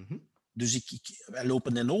 Dus wij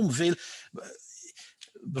lopen enorm veel...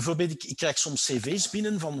 Bijvoorbeeld, ik krijg soms cv's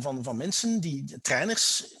binnen van mensen,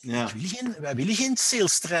 trainers. Ja. Wij willen geen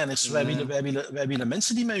sales-trainers. Ja. Wij willen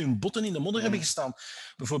mensen die met hun botten in de modder hebben gestaan.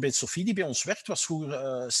 Bijvoorbeeld Sophie, die bij ons werkt, was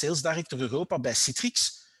vroeger sales director Europa bij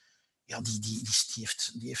Citrix. Ja, die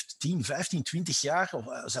heeft 10, 15, 20 jaar,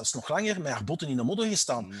 of zelfs nog langer, met haar botten in de modder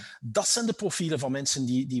gestaan. Dat zijn de profielen van mensen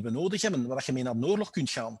die we nodig hebben, waar je mee naar de oorlog kunt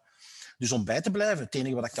gaan. Dus om bij te blijven, het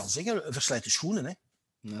enige wat ik kan zeggen, verslijt je schoenen. Hè.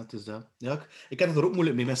 Ja, het is dat. Ja, ik heb het er ook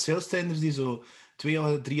moeilijk mee met sales-trainers die zo 2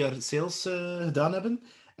 of 3 jaar sales gedaan hebben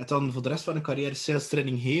en dan voor de rest van hun carrière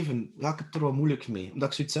sales-training geven. Ja, ik heb het er wel moeilijk mee. Omdat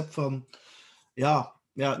ik zoiets heb van... Ja,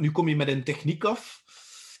 nu kom je met een techniek af.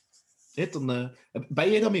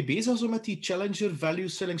 Ben jij daarmee bezig zo met die challenger, value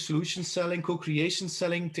selling, solution selling, co-creation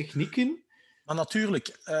selling technieken?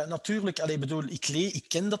 Natuurlijk. Allee, bedoel, ik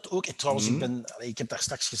ken dat ook. En trouwens, ik heb daar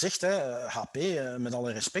straks gezegd, HP, met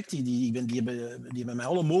alle respect, die hebben mij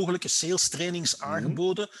alle mogelijke sales trainings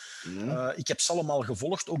aangeboden. Ik heb ze allemaal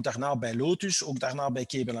gevolgd, ook daarna bij Lotus, ook daarna bij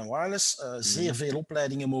Cable & Wireless. Zeer veel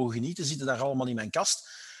opleidingen mogen genieten, zitten daar allemaal in mijn kast.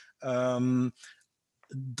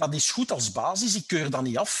 Dat is goed als basis, ik keur dat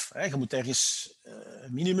niet af. Hè. Je moet ergens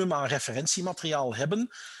minimum aan referentiemateriaal hebben.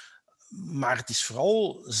 Maar het is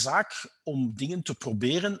vooral zaak om dingen te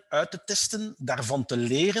proberen, uit te testen, daarvan te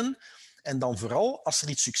leren. En dan vooral, als er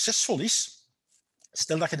iets succesvol is,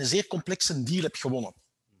 stel dat je een zeer complexe deal hebt gewonnen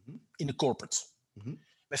in de corporate,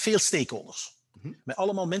 met veel stakeholders, met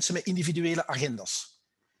allemaal mensen met individuele agenda's.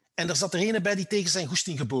 En er zat er ene bij die tegen zijn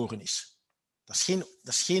goesting geboren is.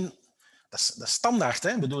 Dat is standaard. Hè?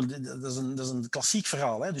 Ik bedoel, dat is een klassiek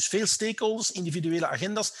verhaal. Hè? Dus veel stakeholders, individuele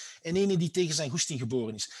agenda's en ene die tegen zijn goesting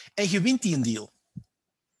geboren is. En je wint die een deal.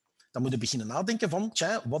 Dan moet je beginnen nadenken van,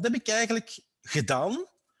 wat heb ik eigenlijk gedaan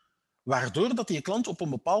waardoor dat die klant op een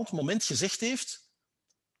bepaald moment gezegd heeft: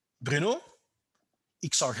 Bruno,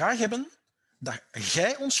 ik zou graag hebben dat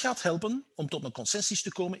jij ons gaat helpen om tot een consensus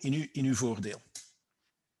te komen in uw voordeel.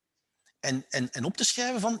 En op te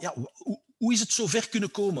schrijven van, hoe is het zo ver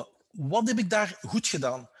kunnen komen? Wat heb ik daar goed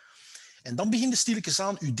gedaan? En dan begin je stilletjes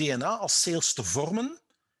aan je DNA als sales te vormen.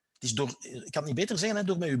 Het is ik kan het niet beter zeggen, hè,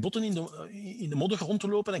 door met je botten in de modder rond te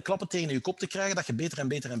lopen en klappen tegen je kop te krijgen, dat je beter en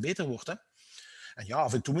beter en beter wordt. Hè. En ja,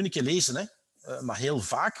 af en toe moet ik je lezen. Hè. Maar heel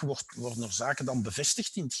vaak worden er zaken dan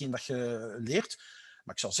bevestigd in hetgeen dat je leert.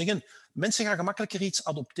 Maar ik zou zeggen, mensen gaan gemakkelijker iets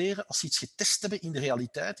adopteren als ze iets getest hebben in de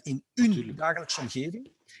realiteit, in hun dagelijkse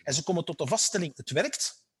omgeving. En ze komen tot de vaststelling, het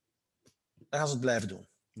werkt, dan gaan ze het blijven doen.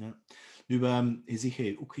 Ja. Nu, je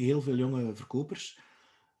ziet ook heel veel jonge verkopers.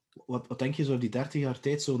 Wat denk je zo die 30 jaar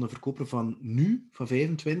tijd, zo'n verkoper van nu, van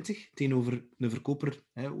 25, tegenover een verkoper,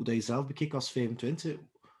 hoe dat je zelf bekeek als 25,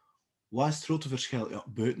 wat is het grote verschil? Ja,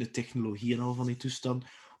 buiten de technologie en al van die toestand.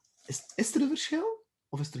 Is er een verschil?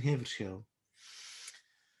 Of is er geen verschil?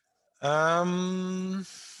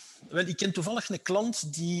 Wel, ik ken toevallig een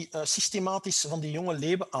klant die systematisch van die jonge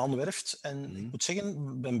leeuwen aanwerft. En ik moet zeggen,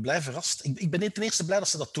 ik ben blij verrast. Ik ben ten eerste blij dat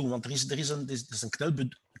ze dat doen, want er is een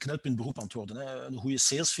knelpuntberoep aan het worden. Hè. Een goede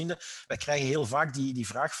sales vinden. Wij krijgen heel vaak die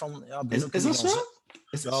vraag van... Ja, Bruno, is dat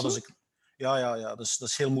zo? Ja, dat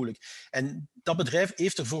is heel moeilijk. En dat bedrijf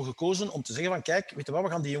heeft ervoor gekozen om te zeggen van, kijk, weet je wat, we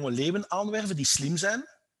gaan die jonge leeuwen aanwerven die slim zijn,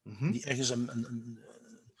 die ergens een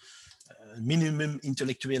minimum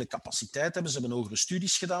intellectuele capaciteit hebben. Ze hebben hogere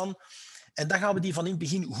studies gedaan. En dan gaan we die van in het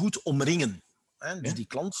begin goed omringen. Dus die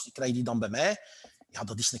klant, krijg die dan bij mij. Ja,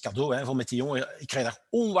 dat is een cadeau. Voor met die jongen. Ik krijg daar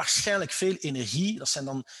onwaarschijnlijk veel energie. Dat zijn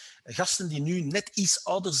dan gasten die nu net iets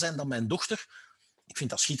ouder zijn dan mijn dochter. Ik vind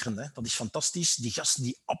dat schitterend. Dat is fantastisch. Die gasten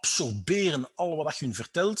die absorberen al wat je hun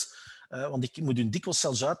vertelt. Want ik moet hun dikwijls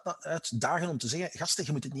zelfs uitdagen om te zeggen, gasten,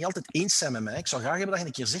 je moet het niet altijd eens zijn met mij. Ik zou graag hebben dat je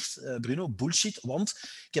een keer zegt, Bruno, bullshit, want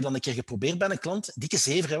ik heb dan een keer geprobeerd bij een klant, dikke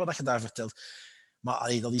zever, wat je daar vertelt.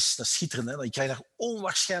 Maar dat is schitterend. Hè? Ik krijg daar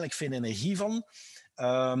onwaarschijnlijk veel energie van.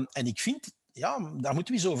 En ik vind, daar moeten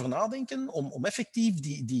we eens over nadenken, om effectief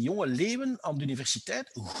die jonge leeuwen aan de universiteit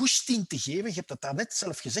goesting te geven. Je hebt dat daarnet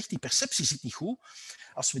zelf gezegd, die perceptie zit niet goed.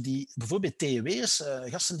 Als we die, bijvoorbeeld TEW'ers,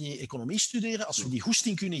 gasten die economie studeren, als we die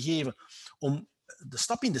goesting kunnen geven om de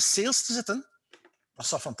stap in de sales te zetten, dat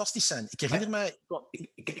zou fantastisch zijn. Ik herinner mij...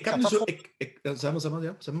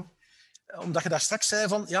 Zeg maar. Omdat je daar straks zei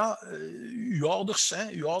van,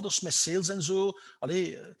 uw ouders met sales en zo.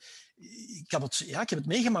 Ik heb het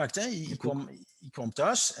meegemaakt. Hè. Ik kwam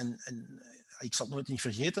thuis en ik zal het nooit niet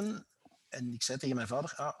vergeten. En ik zei tegen mijn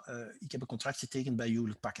vader, ik heb een contract getekend bij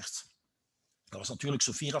Hewlett Packard. Dat was natuurlijk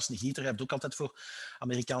Sophie Rasnigieter. Hij heeft ook altijd voor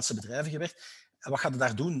Amerikaanse bedrijven gewerkt. En wat gaat hij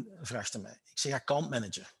daar doen, vraagt hij mij. Ik zeg, account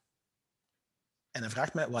manager. En hij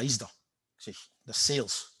vraagt mij, wat is dat? Ik zeg, dat is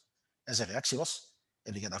sales. En zijn reactie was,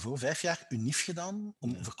 heb je daarvoor 5 jaar uw NIF gedaan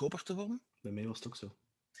om verkoper te worden? Bij mij was het ook zo.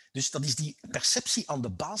 Dus dat is die perceptie aan de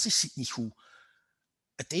basis zit niet goed.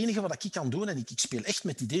 Het enige wat ik kan doen, en ik speel echt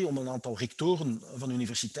met het idee om een aantal rectoren van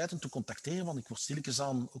universiteiten te contacteren, want ik word stilletjes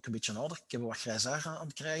aan ook een beetje ouder, ik heb wat grijs haar aan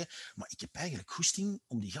het krijgen, maar ik heb eigenlijk goesting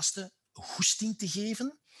om die gasten goesting te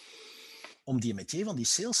geven om die métier van die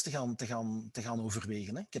sales te gaan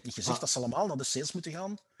overwegen. Hè. Ik heb niet gezegd dat ze allemaal naar de sales moeten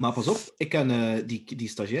gaan. Maar pas op, ik ken die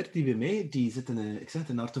stagiair die bij mij, die zit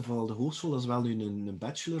in Arteval de Hogeschool, dat is wel nu een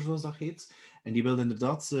bachelor, zoals dat heet. En die wilde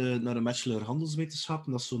inderdaad naar een bachelor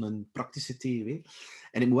handelswetenschappen, dat is zo'n praktische TEW.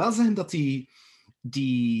 En ik moet wel zeggen dat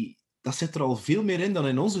dat zit er al veel meer in dan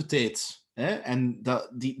in onze tijd. Hè? En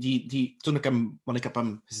toen ik heb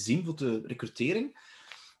hem gezien voor de recrutering,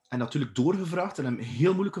 en natuurlijk doorgevraagd en hem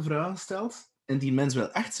heel moeilijke vragen gesteld. En die mens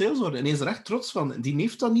wil echt sales worden. En hij is er echt trots van. Die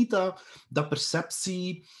heeft dan niet dat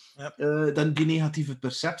perceptie, die negatieve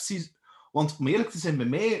perceptie. Want om eerlijk te zijn, bij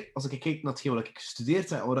mij, als ik kijk naar hetgeen wat ik gestudeerd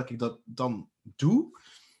heb en wat ik dat dan doe,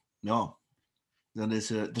 ja, dan is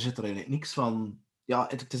er zit er eigenlijk niks van... Ja,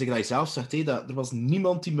 het is dat je zelf zegt, er was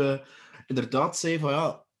niemand die me inderdaad zei van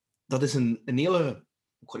ja, dat is een hele...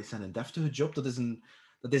 Ik ga niet zeggen een deftige job,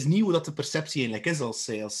 dat is niet hoe dat de perceptie eigenlijk is als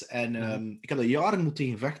sales. En ik heb dat jaren moeten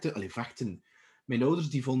tegen vechten. Mijn ouders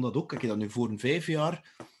die vonden dat ook. Ik heb dat nu voor 5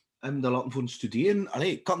 jaar en dat laten voor een studeren.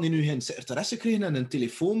 Ik kan nu geen interesse krijgen en een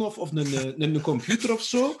telefoon of een computer of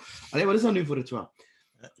zo. Wat is dat nu voor het wat?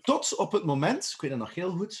 Tot op het moment, ik weet dat nog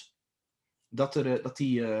heel goed, dat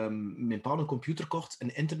mijn pa een computer kocht,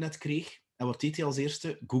 een internet kreeg. En wat deed hij als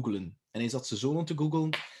eerste? Googlen. En hij zat zijn zoon te googlen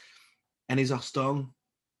en hij zag staan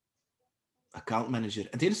account manager.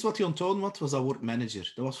 En het enige wat hij onthouden had, was dat woord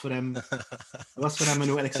manager. Dat was voor hem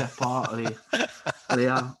een en ik zeg, pa,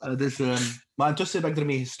 ja. Dus, maar intussen ben ik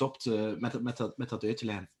ermee gestopt met dat uit te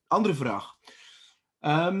leggen. Andere vraag.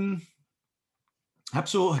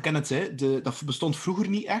 Je kent het, hè? Dat bestond vroeger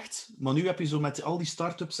niet echt, maar nu heb je zo met al die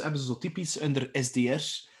start-ups, hebben ze zo typisch onder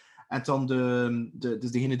SDR's. En dan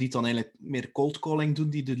dus degene die dan eigenlijk meer cold calling doen,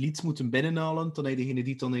 die de leads moeten binnenhalen. Dan heb je degene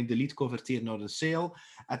die dan de lead converteren naar de sale.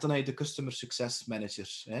 En dan heb je de customer success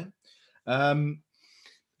managers. Hè. Een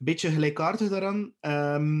beetje gelijkaardig daaraan.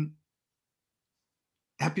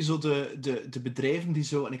 Heb je zo de bedrijven die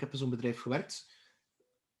zo... En ik heb in zo'n bedrijf gewerkt.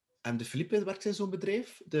 En de Philippe werkt in zo'n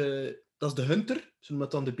bedrijf. Dat is de hunter. Zo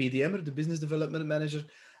noemt dan de BDM'er, de business development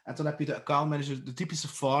manager. En dan heb je de account manager, de typische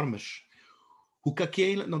farmers. Hoe kijk je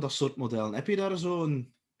eigenlijk naar dat soort modellen? Heb je daar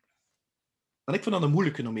zo'n... En ik vind dat een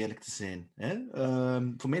moeilijke, om eerlijk te zijn. Hè?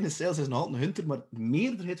 Voor mij is sales nog altijd een hunter, maar de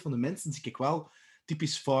meerderheid van de mensen zie ik wel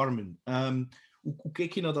typisch farmen. Hoe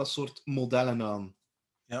kijk je naar dat soort modellen aan?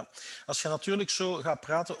 Ja, als je natuurlijk zo gaat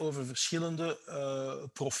praten over verschillende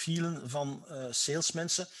profielen van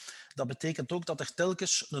salesmensen, dat betekent ook dat er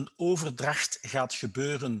telkens een overdracht gaat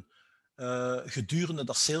gebeuren gedurende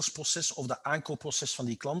dat salesproces of dat aankoopproces van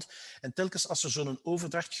die klant. En telkens als er zo'n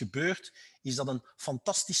overdracht gebeurt, is dat een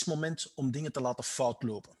fantastisch moment om dingen te laten fout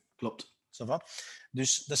lopen. Klopt.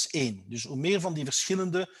 Dus dat is 1. Dus hoe meer van die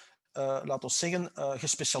verschillende, laten we zeggen,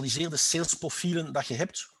 gespecialiseerde salesprofielen dat je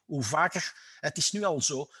hebt, hoe vaker... Het is nu al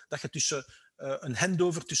zo dat je tussen een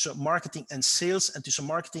handover tussen marketing en sales en tussen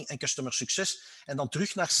marketing en customer succes en dan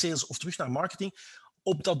terug naar sales of terug naar marketing...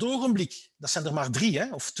 Op dat ogenblik, dat zijn er maar 3,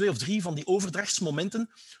 hè, of 2 of 3 van die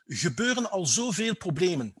overdrachtsmomenten, gebeuren al zoveel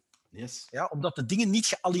problemen. Yes. Ja, omdat de dingen niet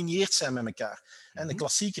gealigneerd zijn met elkaar. En de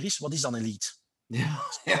klassieker is, wat is dan een lead? Ja.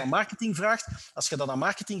 Als je dat aan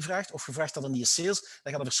marketing vraagt, of je vraagt dat aan die sales, dan ga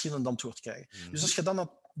je een verschillend antwoord krijgen. Dus als je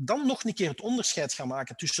dan nog een keer het onderscheid gaat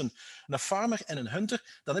maken tussen een farmer en een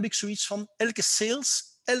hunter, dan heb ik zoiets van, elke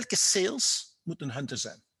sales moet een hunter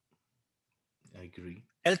zijn. I agree.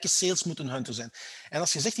 Elke sales moet een hunter zijn. En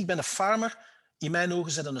als je zegt, ik ben een farmer, in mijn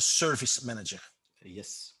ogen zijn dat een service manager.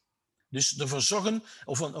 Yes. Dus ervoor zorgen,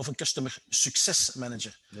 of een customer success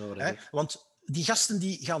manager. No, want die gasten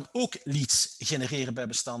die gaan ook leads genereren bij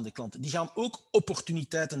bestaande klanten. Die gaan ook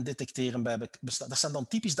opportuniteiten detecteren bij bestaande. Dat zijn dan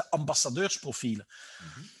typisch de ambassadeursprofielen.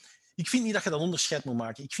 Mm-hmm. Ik vind niet dat je dat onderscheid moet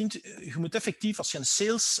maken. Ik vind, je moet effectief, als je een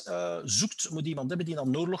sales zoekt, moet iemand hebben die naar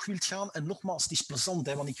een oorlog wilt gaan. En nogmaals, het is plezant,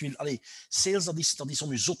 hè, want ik wil... sales, dat is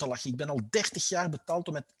om je zot te lachen. Ik ben al 30 jaar betaald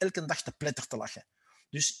om met elke dag te pletter te lachen.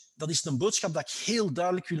 Dus dat is een boodschap dat ik heel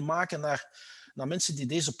duidelijk wil maken naar mensen die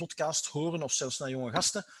deze podcast horen, of zelfs naar jonge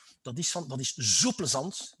gasten. Dat is zo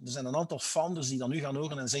plezant. Er zijn een aantal founders die dat nu gaan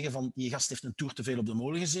horen en zeggen van die gast heeft een toer te veel op de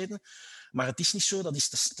molen gezeten. Maar het is niet zo. Dat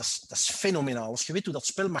is fenomenaal. Als je weet hoe dat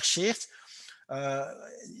spel marcheert,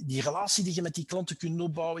 die relatie die je met die klanten kunt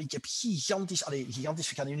opbouwen. Ik heb gigantisch,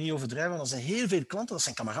 ik ga nu niet overdrijven, want er zijn heel veel klanten, dat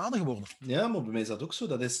zijn kameraden geworden. Ja, maar bij mij is dat ook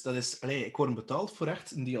zo. Ik word betaald voor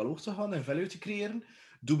echt een dialoog te gaan en value te creëren.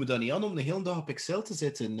 Doe me dat niet aan om de hele dag op Excel te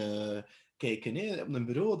zitten kijken, hè, op een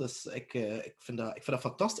bureau. Dus ik vind dat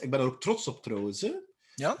fantastisch. Ik ben er ook trots op trouwens. Hè.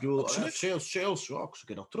 Ja, ik bedoel, absoluut. Sales, ja, ik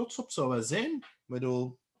zou er trots op zou wel zijn. Ik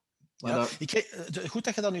bedoel... Ja, goed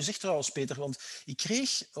dat je dat nu zegt trouwens, Peter, want ik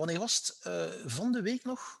kreeg, wanneer was het, van de week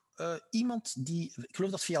nog, iemand die, ik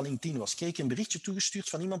geloof dat het via LinkedIn was, kreeg ik een berichtje toegestuurd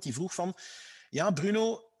van iemand die vroeg van, ja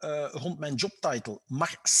Bruno, rond mijn jobtitle,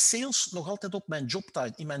 mag sales nog altijd op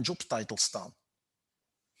in mijn jobtitle staan?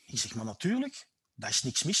 Ik zeg, maar natuurlijk, daar is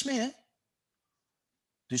niks mis mee, hè.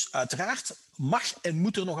 Dus uiteraard mag en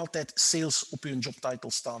moet er nog altijd sales op je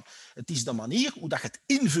jobtitle staan. Het is de manier hoe dat je het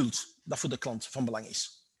invult dat voor de klant van belang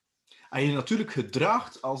is. En je natuurlijk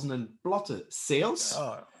gedraagt als een platte sales,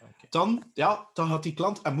 dan had die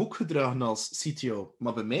klant hem ook gedragen als CTO.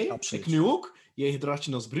 Maar bij mij, Absoluut. ik nu ook, jij gedraagt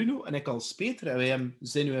je als Bruno en ik als Peter. En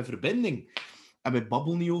zijn nu in verbinding. En wij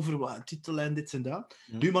babbelen niet over wat titel en dit en dat.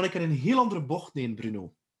 Nu mag ik er een heel andere bocht nemen,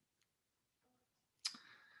 Bruno.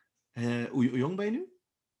 Hoe jong ben je nu?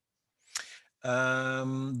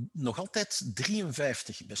 Nog altijd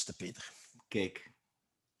 53, beste Peter. Kijk.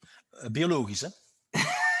 Biologisch, hè?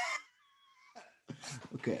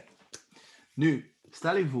 Oké. Nu,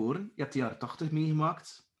 stel je voor, je hebt de jaren 80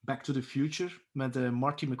 meegemaakt. Back to the Future met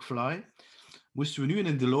Marty McFly. Moesten we nu in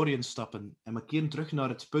een DeLorean stappen en we keren terug naar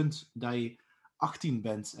het punt dat je 18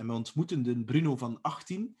 bent en we ontmoeten de Bruno van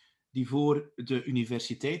 18 die voor de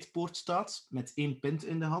universiteitspoort staat met 1 pint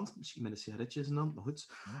in de hand, misschien met een sigaretje in de hand, maar goed.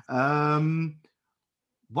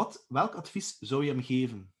 Welk advies zou je hem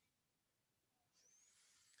geven?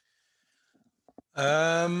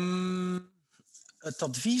 Het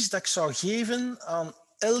advies dat ik zou geven aan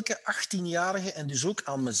elke 18-jarige en dus ook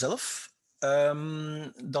aan mezelf,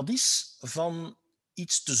 dat is van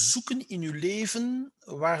iets te zoeken in je leven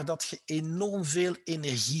waar dat je enorm veel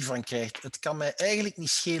energie van krijgt. Het kan mij eigenlijk niet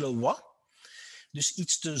schelen wat. Dus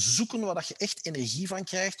iets te zoeken waar dat je echt energie van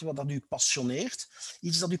krijgt, wat dat je passioneert.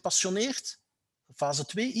 Iets dat je passioneert, fase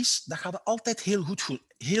 2 is, dat gaat je altijd heel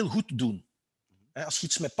goed doen. Als je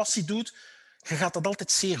iets met passie doet, je gaat dat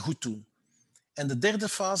altijd zeer goed doen. En de derde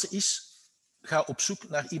fase is, ga op zoek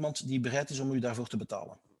naar iemand die bereid is om je daarvoor te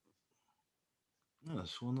betalen. Ja, dat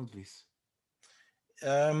is gewoon advies.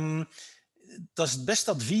 Dat is het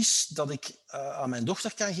beste advies dat ik aan mijn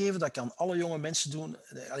dochter kan geven, dat ik aan alle jonge mensen doen.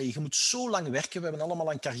 Je moet zo lang werken, we hebben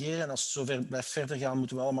allemaal een carrière en als het zover blijft verder gaan,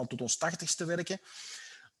 moeten we allemaal tot ons 80ste werken.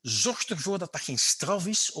 Zorg ervoor dat dat geen straf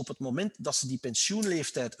is op het moment dat ze die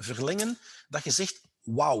pensioenleeftijd verlengen, dat je zegt,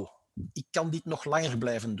 wauw, ik kan dit nog langer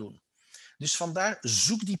blijven doen. Dus vandaar,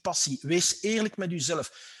 zoek die passie. Wees eerlijk met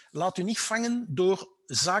jezelf. Laat u niet vangen door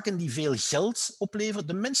zaken die veel geld opleveren.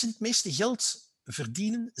 De mensen die het meeste geld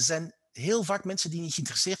verdienen, zijn heel vaak mensen die niet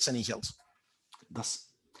geïnteresseerd zijn in geld.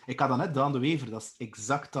 Ik had dat net Daan de Wever, dat is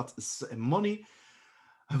exact dat. Money.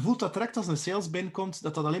 Je voelt dat direct als een sales binnenkomt,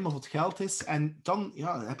 dat alleen maar voor het geld is. En dan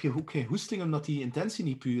heb je ook geen goesting, omdat die intentie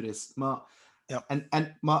niet puur is. Maar,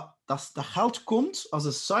 maar dat geld komt als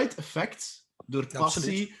een side effect door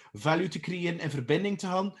passie, value te creëren en verbinding te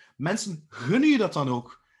gaan. Mensen gunnen je dat dan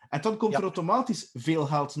ook. En dan komt er automatisch veel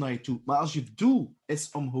geld naar je toe. Maar als je doel is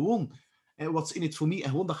om gewoon, what's in it for me, en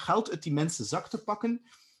gewoon dat geld uit die mensen zak te pakken,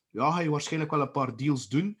 ga je waarschijnlijk wel een paar deals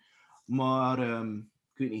doen. Maar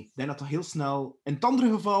ik weet niet, ik denk dat dat heel snel... In het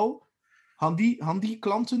andere geval gaan die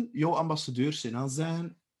klanten jouw ambassadeurs zijn. En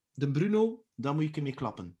zeggen, de Bruno, daar moet je mee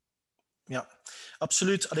klappen. Ja,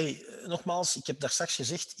 absoluut. Nogmaals, ik heb daar straks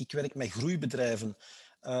gezegd, ik werk met groeibedrijven.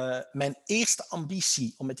 Mijn eerste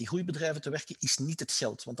ambitie om met die groeibedrijven te werken is niet het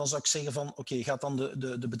geld. Want dan zou ik zeggen van, oké, ga dan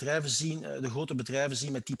de bedrijven zien, de grote bedrijven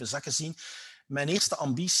zien, met diepe zakken zien. Mijn eerste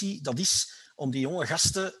ambitie, dat is om die jonge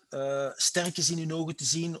gasten sterkjes in hun ogen te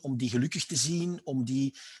zien, om die gelukkig te zien,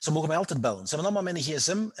 Ze mogen mij altijd bellen. Ze hebben allemaal mijn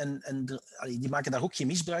gsm en die maken daar ook geen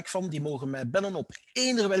misbruik van. Die mogen mij bellen op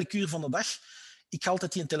eender welk uur van de dag. Ik ga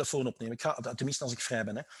altijd die een telefoon opnemen. Tenminste als ik vrij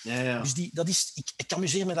ben. Hè. Ja. Dus ik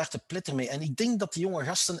amuseer me daar te pletter mee. En ik denk dat die jonge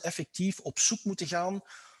gasten effectief op zoek moeten gaan.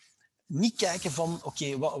 Niet kijken van,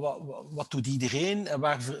 oké, wat doet iedereen? En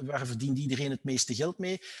waar verdient iedereen het meeste geld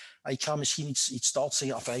mee? Ik ga misschien iets stouts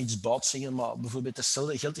zeggen, of iets bouts zeggen, maar bijvoorbeeld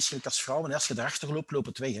hetzelfde geld is gelijk als vrouwen. En als je erachter loopt, loopt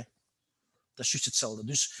het weg. Hè. Dat is juist hetzelfde.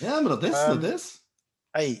 Dus, ja, maar dat is.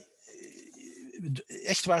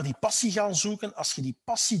 Echt waar die passie gaan zoeken. Als je die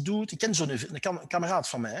passie doet... Ik ken zo'n kameraad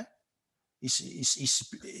van mij. Hè.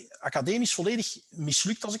 Is academisch volledig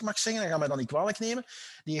mislukt, als ik mag zeggen. Dat gaat mij dan niet kwalijk nemen.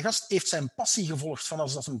 Die gast heeft zijn passie gevolgd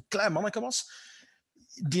vanaf dat hij een klein manneke was.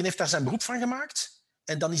 Die heeft daar zijn beroep van gemaakt.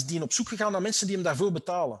 En dan is die op zoek gegaan naar mensen die hem daarvoor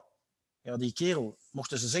betalen. Ja, die kerel,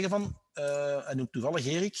 mochten ze zeggen van... hij noemt toevallig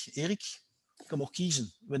Erik, je mag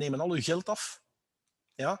kiezen. We nemen al uw geld af.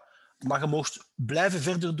 Ja... Maar je mag blijven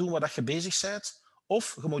verder doen wat je bezig bent.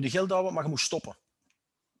 Of je mag je geld houden, maar je moet stoppen.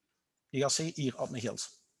 Je gaat zeggen, hier, had mijn geld.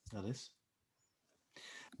 Dat is.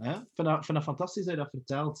 Ja, ik vind dat fantastisch dat je dat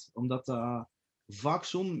vertelt. Omdat dat vaak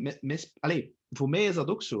zo'n... voor mij is dat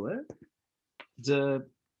ook zo. Hè?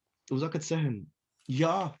 Hoe zou ik het zeggen?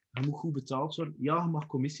 Ja, je moet goed betaald worden. Ja, je mag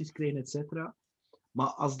commissies krijgen, et cetera. Maar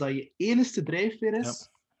als dat je enigste drijfveer is...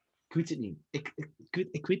 Ik weet het niet.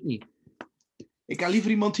 Ik weet niet. Ik heb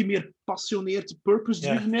liever iemand die meer passioneerd,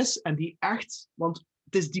 purpose-driven is. En die echt... Want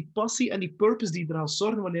het is die passie en die purpose die er gaat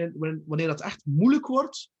zorgen wanneer dat echt moeilijk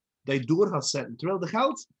wordt, dat je door gaat zetten. Terwijl de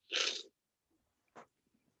geld...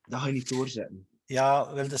 Dat ga je niet doorzetten.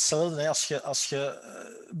 Ja, wel hetzelfde. Hè. Als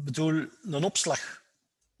je bedoel, een opslag.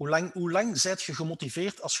 Hoe lang zijt je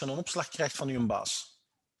gemotiveerd als je een opslag krijgt van je baas?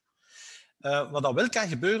 Wat dat wel kan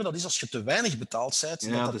gebeuren, dat is als je te weinig betaald bent,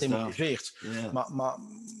 Ja, dat dus demotiveert. Ja.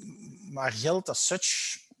 Maar geld als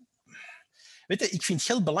such... Weet je, ik vind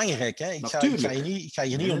geld belangrijk. Hè. Ik ga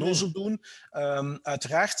je niet onnozel doen.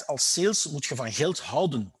 Uiteraard, als sales moet je van geld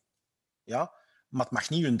houden. Ja? Maar het mag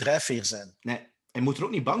niet je drijfveer zijn. Nee, je moet er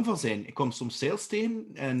ook niet bang van zijn. Ik kom soms sales tegen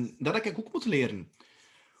en dat heb ik ook moeten leren.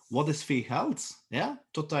 Wat is veel geld? Ja?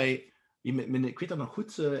 Totdat ik weet dat nog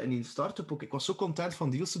goed, in die start-up ook. Ik was zo content van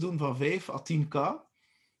deals te doen van 5 à 10k.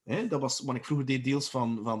 Dat was, want ik vroeger deed deals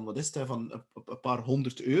van wat is het, van een paar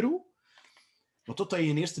 €100. Maar totdat je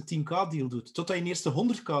een eerste 10k deal doet, totdat je een eerste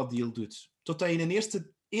 100k deal doet, totdat je een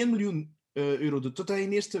eerste 1 miljoen euro doet, totdat je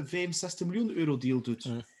een eerste 65 miljoen euro deal doet.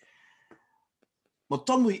 Maar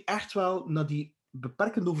dan moet je echt wel naar die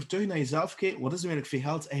beperkende overtuiging naar jezelf kijken. Wat is nu eigenlijk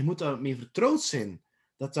veel geld? En je moet daarmee vertrouwd zijn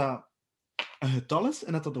dat dat een getal is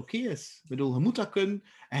en dat dat oké is. Ik bedoel, je moet dat kunnen.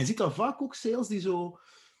 En je ziet dan vaak ook sales die zo...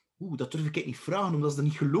 dat durf ik niet vragen, omdat ze er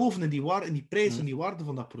niet geloven in die prijs en die waarde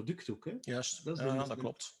van dat product ook. Hè. Juist, dat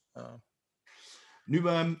klopt. Nu,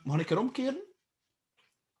 mag ik er omkeren?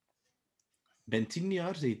 Binnen 10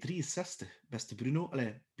 jaar ben je 63, beste Bruno.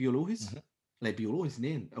 Allee, biologisch? Allee, biologisch,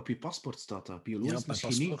 nee. Op je paspoort staat dat. Biologisch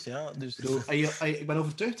misschien paspoort, niet. Ja, dus... Ik ben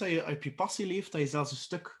overtuigd dat je op je passie leeft, dat je zelfs een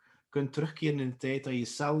stuk kunt terugkeren in de tijd, dat je je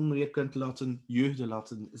cellen weer kunt laten jeugden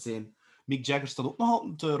laten zijn. Mick Jagger staat ook nog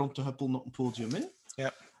altijd rond te huppelen op het podium. Hè?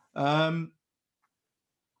 Ja.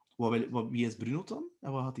 Wie is Bruno dan?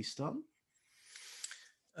 En waar gaat hij staan?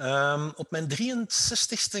 Op mijn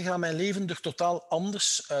 63ste gaat mijn leven er totaal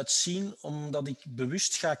anders uitzien, omdat ik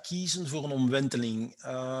bewust ga kiezen voor een omwenteling.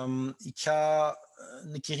 Ik ga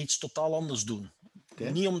een keer iets totaal anders doen. Okay.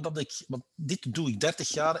 Niet omdat want dit doe ik 30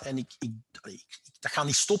 jaar en dat gaat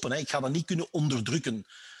niet stoppen. Hè. Ik ga dat niet kunnen onderdrukken.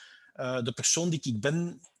 De persoon die ik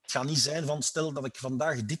ben, het gaat niet zijn van stel dat ik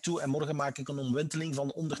vandaag dit doe en morgen maak ik een omwenteling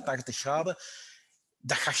van 180 graden.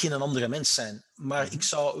 Dat gaat geen andere mens zijn. Maar ik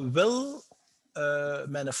zou wel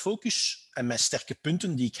mijn focus en mijn sterke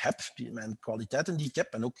punten die ik heb, mijn kwaliteiten die ik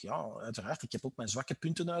heb, en ook, ja, uiteraard, ik heb ook mijn zwakke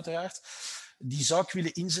punten uiteraard, die zou ik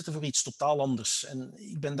willen inzetten voor iets totaal anders. En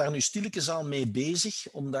ik ben daar nu stilletjes aan mee bezig,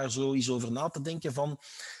 om daar zo eens over na te denken van,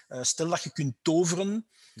 stel dat je kunt toveren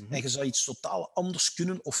en je zou iets totaal anders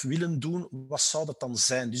kunnen of willen doen, wat zou dat dan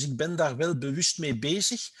zijn? Dus ik ben daar wel bewust mee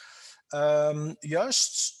bezig,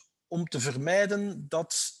 juist om te vermijden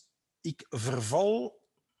dat ik verval,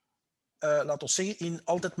 laat ons zeggen, in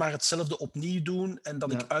altijd maar hetzelfde opnieuw doen en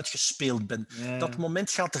dat ik uitgespeeld ben. Ja. Dat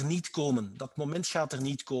moment gaat er niet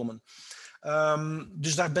komen.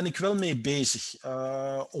 Dus daar ben ik wel mee bezig.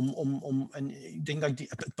 En ik denk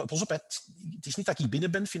dat pas op, het is niet dat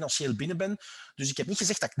ik financieel binnen ben. Dus ik heb niet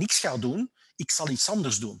gezegd dat ik niks ga doen. Ik zal iets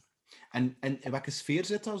anders doen. En in welke sfeer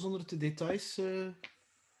zit dat, zonder de details?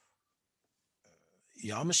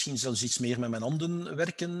 Ja, misschien zelfs iets meer met mijn handen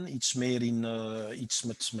werken. Iets meer in iets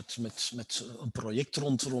met een project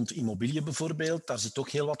rond immobiliën bijvoorbeeld. Daar zit ook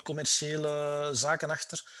heel wat commerciële zaken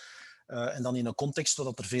achter. En dan in een context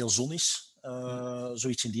waar er veel zon is.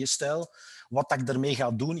 Zoiets in die stijl. Wat ik daarmee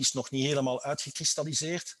ga doen is nog niet helemaal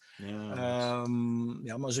uitgekristalliseerd.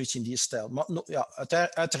 Ja, maar zoiets in die stijl. Maar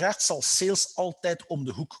uiteraard zal sales altijd om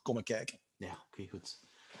de hoek komen kijken. Ja, oké, goed.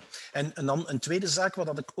 En dan een tweede zaak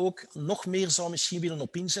waar ik ook nog meer zou misschien willen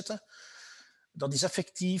op inzetten, dat is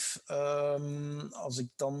effectief, als ik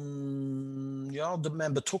dan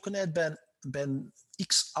mijn betrokkenheid bij een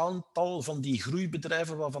x-aantal van die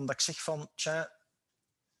groeibedrijven waarvan dat ik zeg van, tja,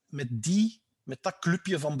 met dat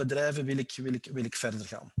clubje van bedrijven wil ik verder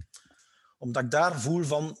gaan. Omdat ik daar voel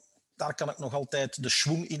van, daar kan ik nog altijd de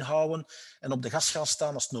schwung in houden en op de gas gaan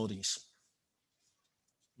staan als het nodig is.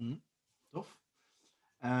 Tof.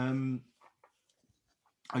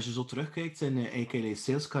 Als je zo terugkijkt in je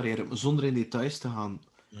salescarrière, zonder in details te gaan,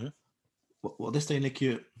 wat is eigenlijk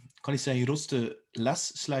je grootste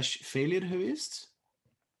les/failure geweest?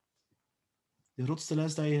 De grootste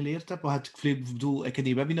les dat je geleerd hebt? Ik bedoel, in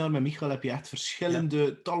die webinar met Michael heb je echt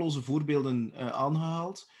verschillende, talloze voorbeelden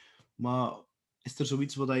aangehaald. Maar is er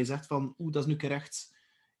zoiets wat je zegt van, dat is nu echt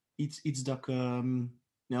iets dat ik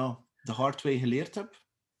de hard way geleerd heb?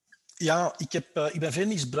 Ja, ik ben veel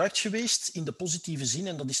misbruikt geweest in de positieve zin.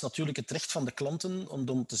 En dat is natuurlijk het recht van de klanten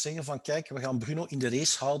om te zeggen van kijk, we gaan Bruno in de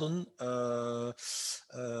race houden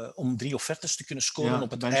om 3 offertes te kunnen scoren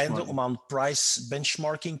op het einde, om aan price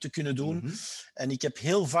benchmarking te kunnen doen. En ik heb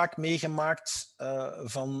heel vaak meegemaakt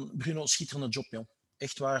van Bruno, schitterende job, joh.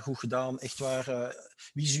 Echt waar, goed gedaan. Echt waar,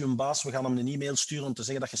 wie is uw baas? We gaan hem een e-mail sturen om te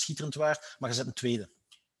zeggen dat je schitterend was, maar je zet een tweede.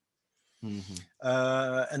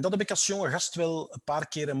 En dat heb ik als jonge gast wel een paar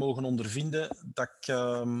keren mogen ondervinden.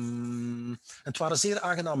 Het waren zeer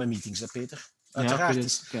aangename meetings, hè, Peter?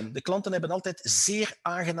 Uiteraard. De klanten hebben altijd zeer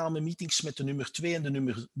aangename meetings met de nummer 2 en de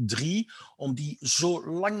nummer 3, om die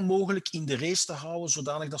zo lang mogelijk in de race te houden,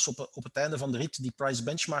 zodanig dat ze op het einde van de rit die price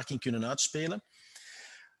benchmarking kunnen uitspelen.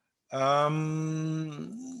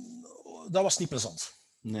 Dat was niet plezant.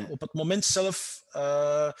 Nee. Op het moment zelf,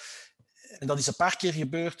 en dat is een paar keer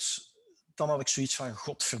gebeurd, dan had ik zoiets van,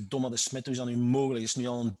 godverdomme, de smet, hoe is dat nu mogelijk? Het is nu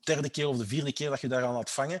al een derde keer of de vierde keer dat je daaraan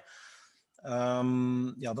laat vangen.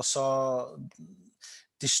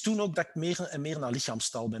 Het is toen ook dat ik meer en meer naar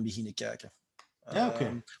lichaamstaal ben beginnen kijken.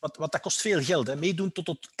 Want dat kost veel geld. Hè. Meedoen tot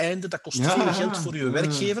het einde, dat kost veel geld voor je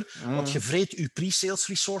werkgever. Want je vreet je pre-sales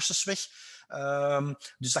resources weg.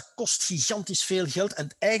 Dus dat kost gigantisch veel geld.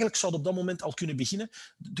 En eigenlijk zou het op dat moment al kunnen beginnen.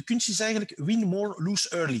 De kunst is eigenlijk win more, lose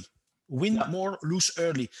early. Win more, lose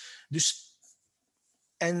early.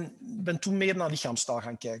 En ik ben toen meer naar lichaamstaal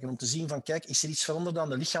gaan kijken. Om te zien van, kijk, is er iets veranderd aan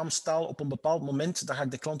de lichaamstaal op een bepaald moment? Daar ga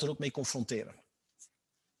ik de klant er ook mee confronteren.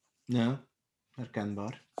 Ja,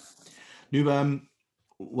 herkenbaar. Nu,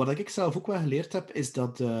 wat ik zelf ook wel geleerd heb, is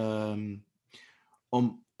dat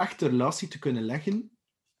om echt een relatie te kunnen leggen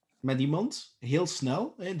met iemand, heel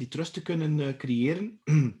snel, die trust te kunnen creëren,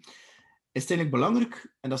 is het eigenlijk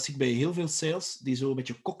belangrijk, en dat zie ik bij heel veel sales, die zo een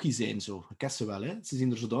beetje cocky zijn. Zo. Ik ken ze wel, hè. Ze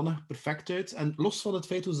zien er zodanig perfect uit. En los van het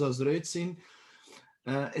feit hoe ze eruit zien,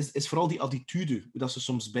 is vooral die attitude. Hoe dat ze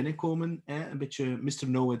soms binnenkomen, een beetje Mr.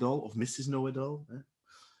 Know-it-all of Mrs. Know-it-all.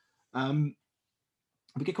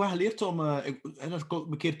 Heb ik wel geleerd om, en dan kom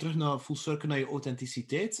ik een keer terug naar full circle, naar je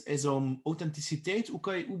authenticiteit, is om authenticiteit,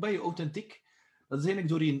 hoe ben je authentiek? Dat is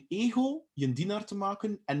eigenlijk door je ego, je dienaar te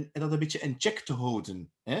maken en dat een beetje in check te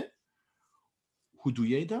houden. Hè? Hoe doe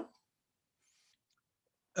jij dat?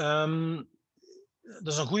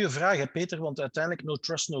 Dat is een goede vraag, hè, Peter, want uiteindelijk no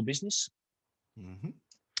trust, no business.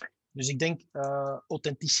 Dus ik denk,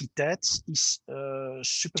 authenticiteit is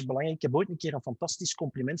superbelangrijk. Ik heb ooit een keer een fantastisch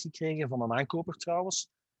compliment gekregen van een aankoper trouwens,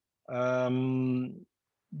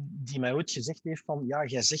 die mij ooit gezegd heeft van, ja,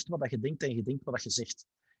 jij zegt wat je denkt en je denkt wat je zegt.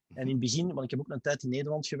 En in het begin, want ik heb ook een tijd in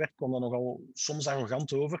Nederland gewerkt, kwam dat nogal soms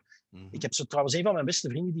arrogant over. Ik heb zo trouwens een van mijn beste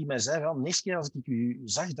vrienden die mij zei, van, de eerste keer als ik u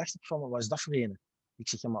zag, dacht ik van, wat is dat voor een? Ik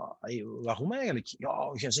zeg, ja, maar waarom eigenlijk?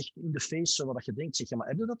 Ja, jij zegt in de face wat je denkt. Ik zeg, ja, maar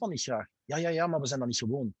heb je dat dan niet graag? Ja, maar we zijn dat niet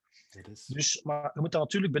gewoon. Dus, maar je moet dat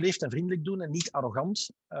natuurlijk beleefd en vriendelijk doen en niet arrogant.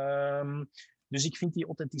 Dus ik vind die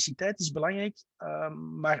authenticiteit is belangrijk.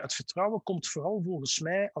 Maar het vertrouwen komt vooral volgens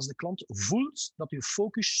mij als de klant voelt dat je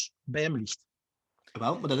focus bij hem ligt.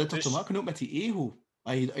 Wel, maar dat heeft toch te maken ook met die ego.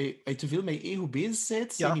 Als je te veel met je ego bezig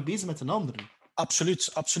bent, zijn je niet bezig met een ander.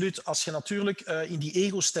 Absoluut. Als je natuurlijk in die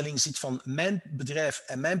ego-stelling zit van mijn bedrijf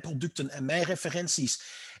en mijn producten en mijn referenties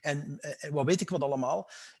en wat weet ik wat allemaal.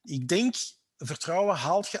 Ik denk, vertrouwen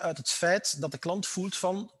haalt je uit het feit dat de klant voelt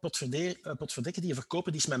van potverdikke, die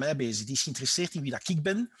verkoper die is met mij bezig. Die is geïnteresseerd in wie dat ik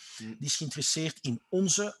ben. Die is geïnteresseerd in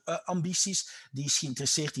onze ambities. Die is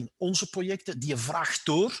geïnteresseerd in onze projecten. Die vraagt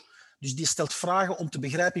door. Dus die stelt vragen om te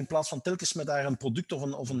begrijpen in plaats van telkens met daar een product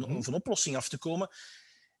of een oplossing af te komen.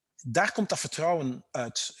 Daar komt dat vertrouwen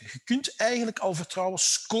uit. Je kunt eigenlijk al vertrouwen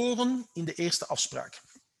scoren in de eerste afspraak.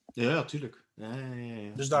 Ja, natuurlijk.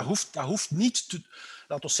 Ja. Dus dat hoeft niet te...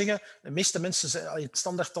 Laten we zeggen, de meeste mensen zeggen, het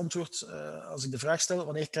standaard antwoord, als ik de vraag stel,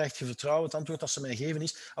 wanneer krijg je vertrouwen? Het antwoord dat ze mij geven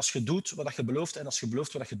is, als je doet wat je belooft en als je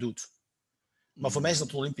belooft wat je doet. Maar voor mij is dat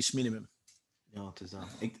het Olympisch minimum. Ja, het is dat.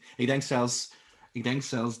 Ik denk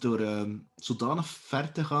zelfs door zodanig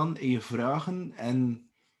ver te gaan in je vragen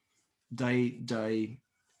en dat je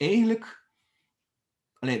eigenlijk...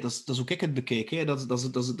 Nee, dat is ook ik het bekeken. Hè. Dat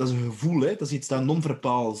is een gevoel. Hè. Dat is iets dat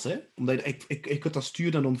non-verbaals. Hè. Omdat ik kan dat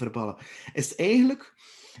sturen en non-verbaal. Is eigenlijk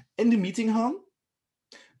in de meeting gaan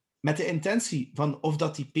met de intentie van of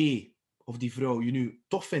dat die P of die vrouw je nu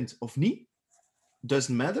tof vindt of niet.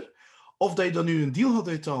 Doesn't matter. Of dat je dan nu een deal gaat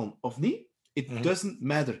uithalen of niet. It doesn't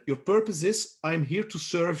matter. Your purpose is, I'm here to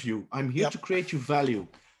serve you. I'm here to create you value.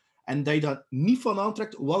 En dat je daar niet van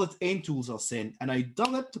aantrekt wat het einddoel zal zijn. En als je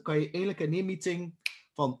dat hebt, dan kan je eigenlijk in één meeting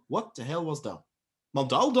van, what the hell was dat?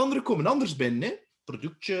 Want al de anderen komen anders binnen, hè.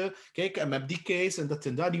 Productje, kijk, en met die case en dat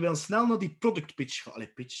en dat. Die willen snel naar die product pitch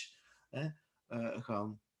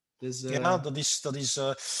gaan. Dus, Ja, dat is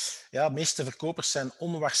de meeste verkopers zijn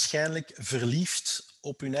onwaarschijnlijk verliefd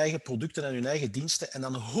op hun eigen producten en hun eigen diensten. En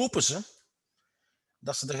dan hopen ze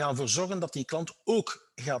dat ze er gaan voor zorgen dat die klant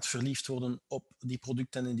ook gaat verliefd worden op die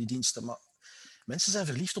producten en die diensten. Maar mensen zijn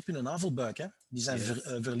verliefd op hun navelbuik. Hè? Die zijn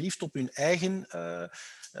verliefd op hun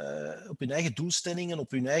eigen doelstellingen,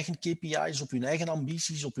 op hun eigen KPI's, op hun eigen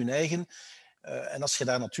ambities, op hun eigen... en als je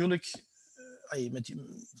daar natuurlijk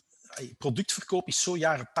productverkoop is zo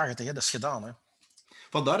jaren 80, hè, dat is gedaan. Hè.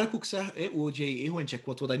 Vandaar dat ik ook zeg, OJ ego en check.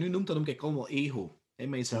 Wat hij nu noemt, dat noem ik allemaal ego. Met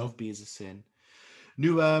jezelf bezig zijn.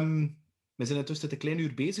 Nu, we zijn intussen een klein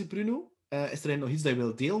uur bezig, Bruno. Is er nog iets dat je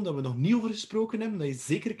wilt delen, dat we nog niet over gesproken hebben, dat je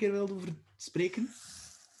zeker een keer wilt over spreken?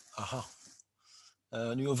 Aha.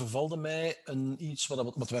 Nu overvalde mij iets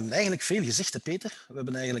wat we hebben eigenlijk veel gezegd, hè, Peter. We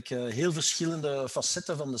hebben eigenlijk heel verschillende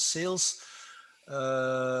facetten van de sales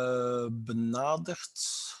benaderd.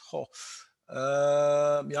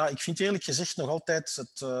 Ik vind eerlijk gezegd nog altijd,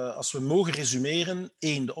 als we mogen resumeren,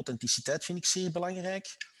 1, de authenticiteit vind ik zeer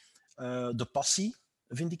belangrijk. De passie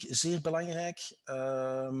vind ik zeer belangrijk.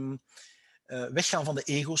 Weggaan van de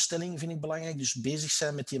ego-stelling vind ik belangrijk. Dus bezig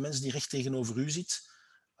zijn met die mens die recht tegenover u zit.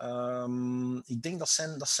 Ik denk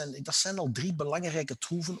dat zijn al 3 belangrijke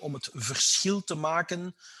troeven om het verschil te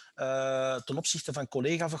maken ten opzichte van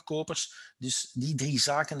collega-verkopers. Dus die 3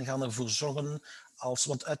 zaken gaan ervoor zorgen,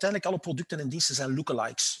 want uiteindelijk alle producten en diensten zijn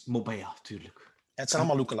lookalikes. Ja, tuurlijk. Het zijn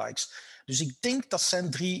allemaal lookalikes. Dus ik denk dat zijn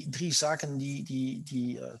 3 zaken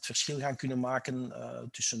die het verschil gaan kunnen maken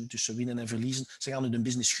tussen winnen en verliezen. Ze gaan hun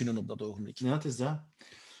business gunnen op dat ogenblik. Ja, het is dat.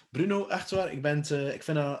 Bruno, echt waar, ik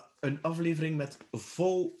vind dat een aflevering met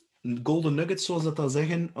vol golden nuggets, zoals dat dan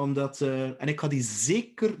zeggen. En ik ga die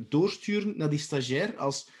zeker doorsturen naar die stagiair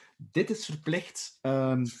als dit is verplicht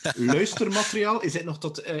luistermateriaal. Je zit nog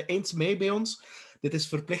tot eind mei bij ons. Dit is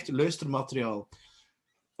verplicht luistermateriaal.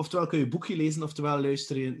 Oftewel kun je boekje lezen, oftewel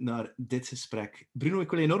luister je naar dit gesprek. Bruno, ik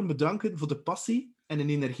wil je enorm bedanken voor de passie en de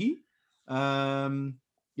energie.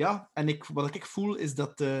 Wat ik voel is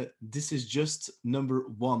dat this is just number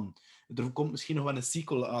 1. Er komt misschien nog wel een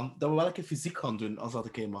sequel aan, dat we wel een keer fysiek gaan doen, als dat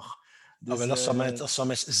een keer mag. Dus, dat zou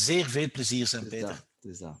mij zeer veel plezier zijn, Peter.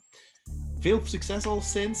 Dat is dat. Veel succes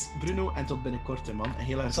alleszins, Bruno, en tot binnenkort, hè, man. En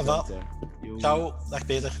heel erg bedankt. Ciao, dag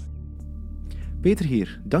Peter. Peter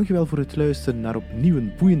hier, dankjewel voor het luisteren naar opnieuw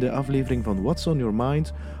een boeiende aflevering van What's on Your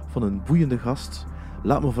Mind van een boeiende gast.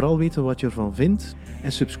 Laat me vooral weten wat je ervan vindt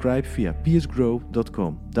en subscribe via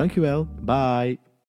peersgrow.com. Dankjewel, bye!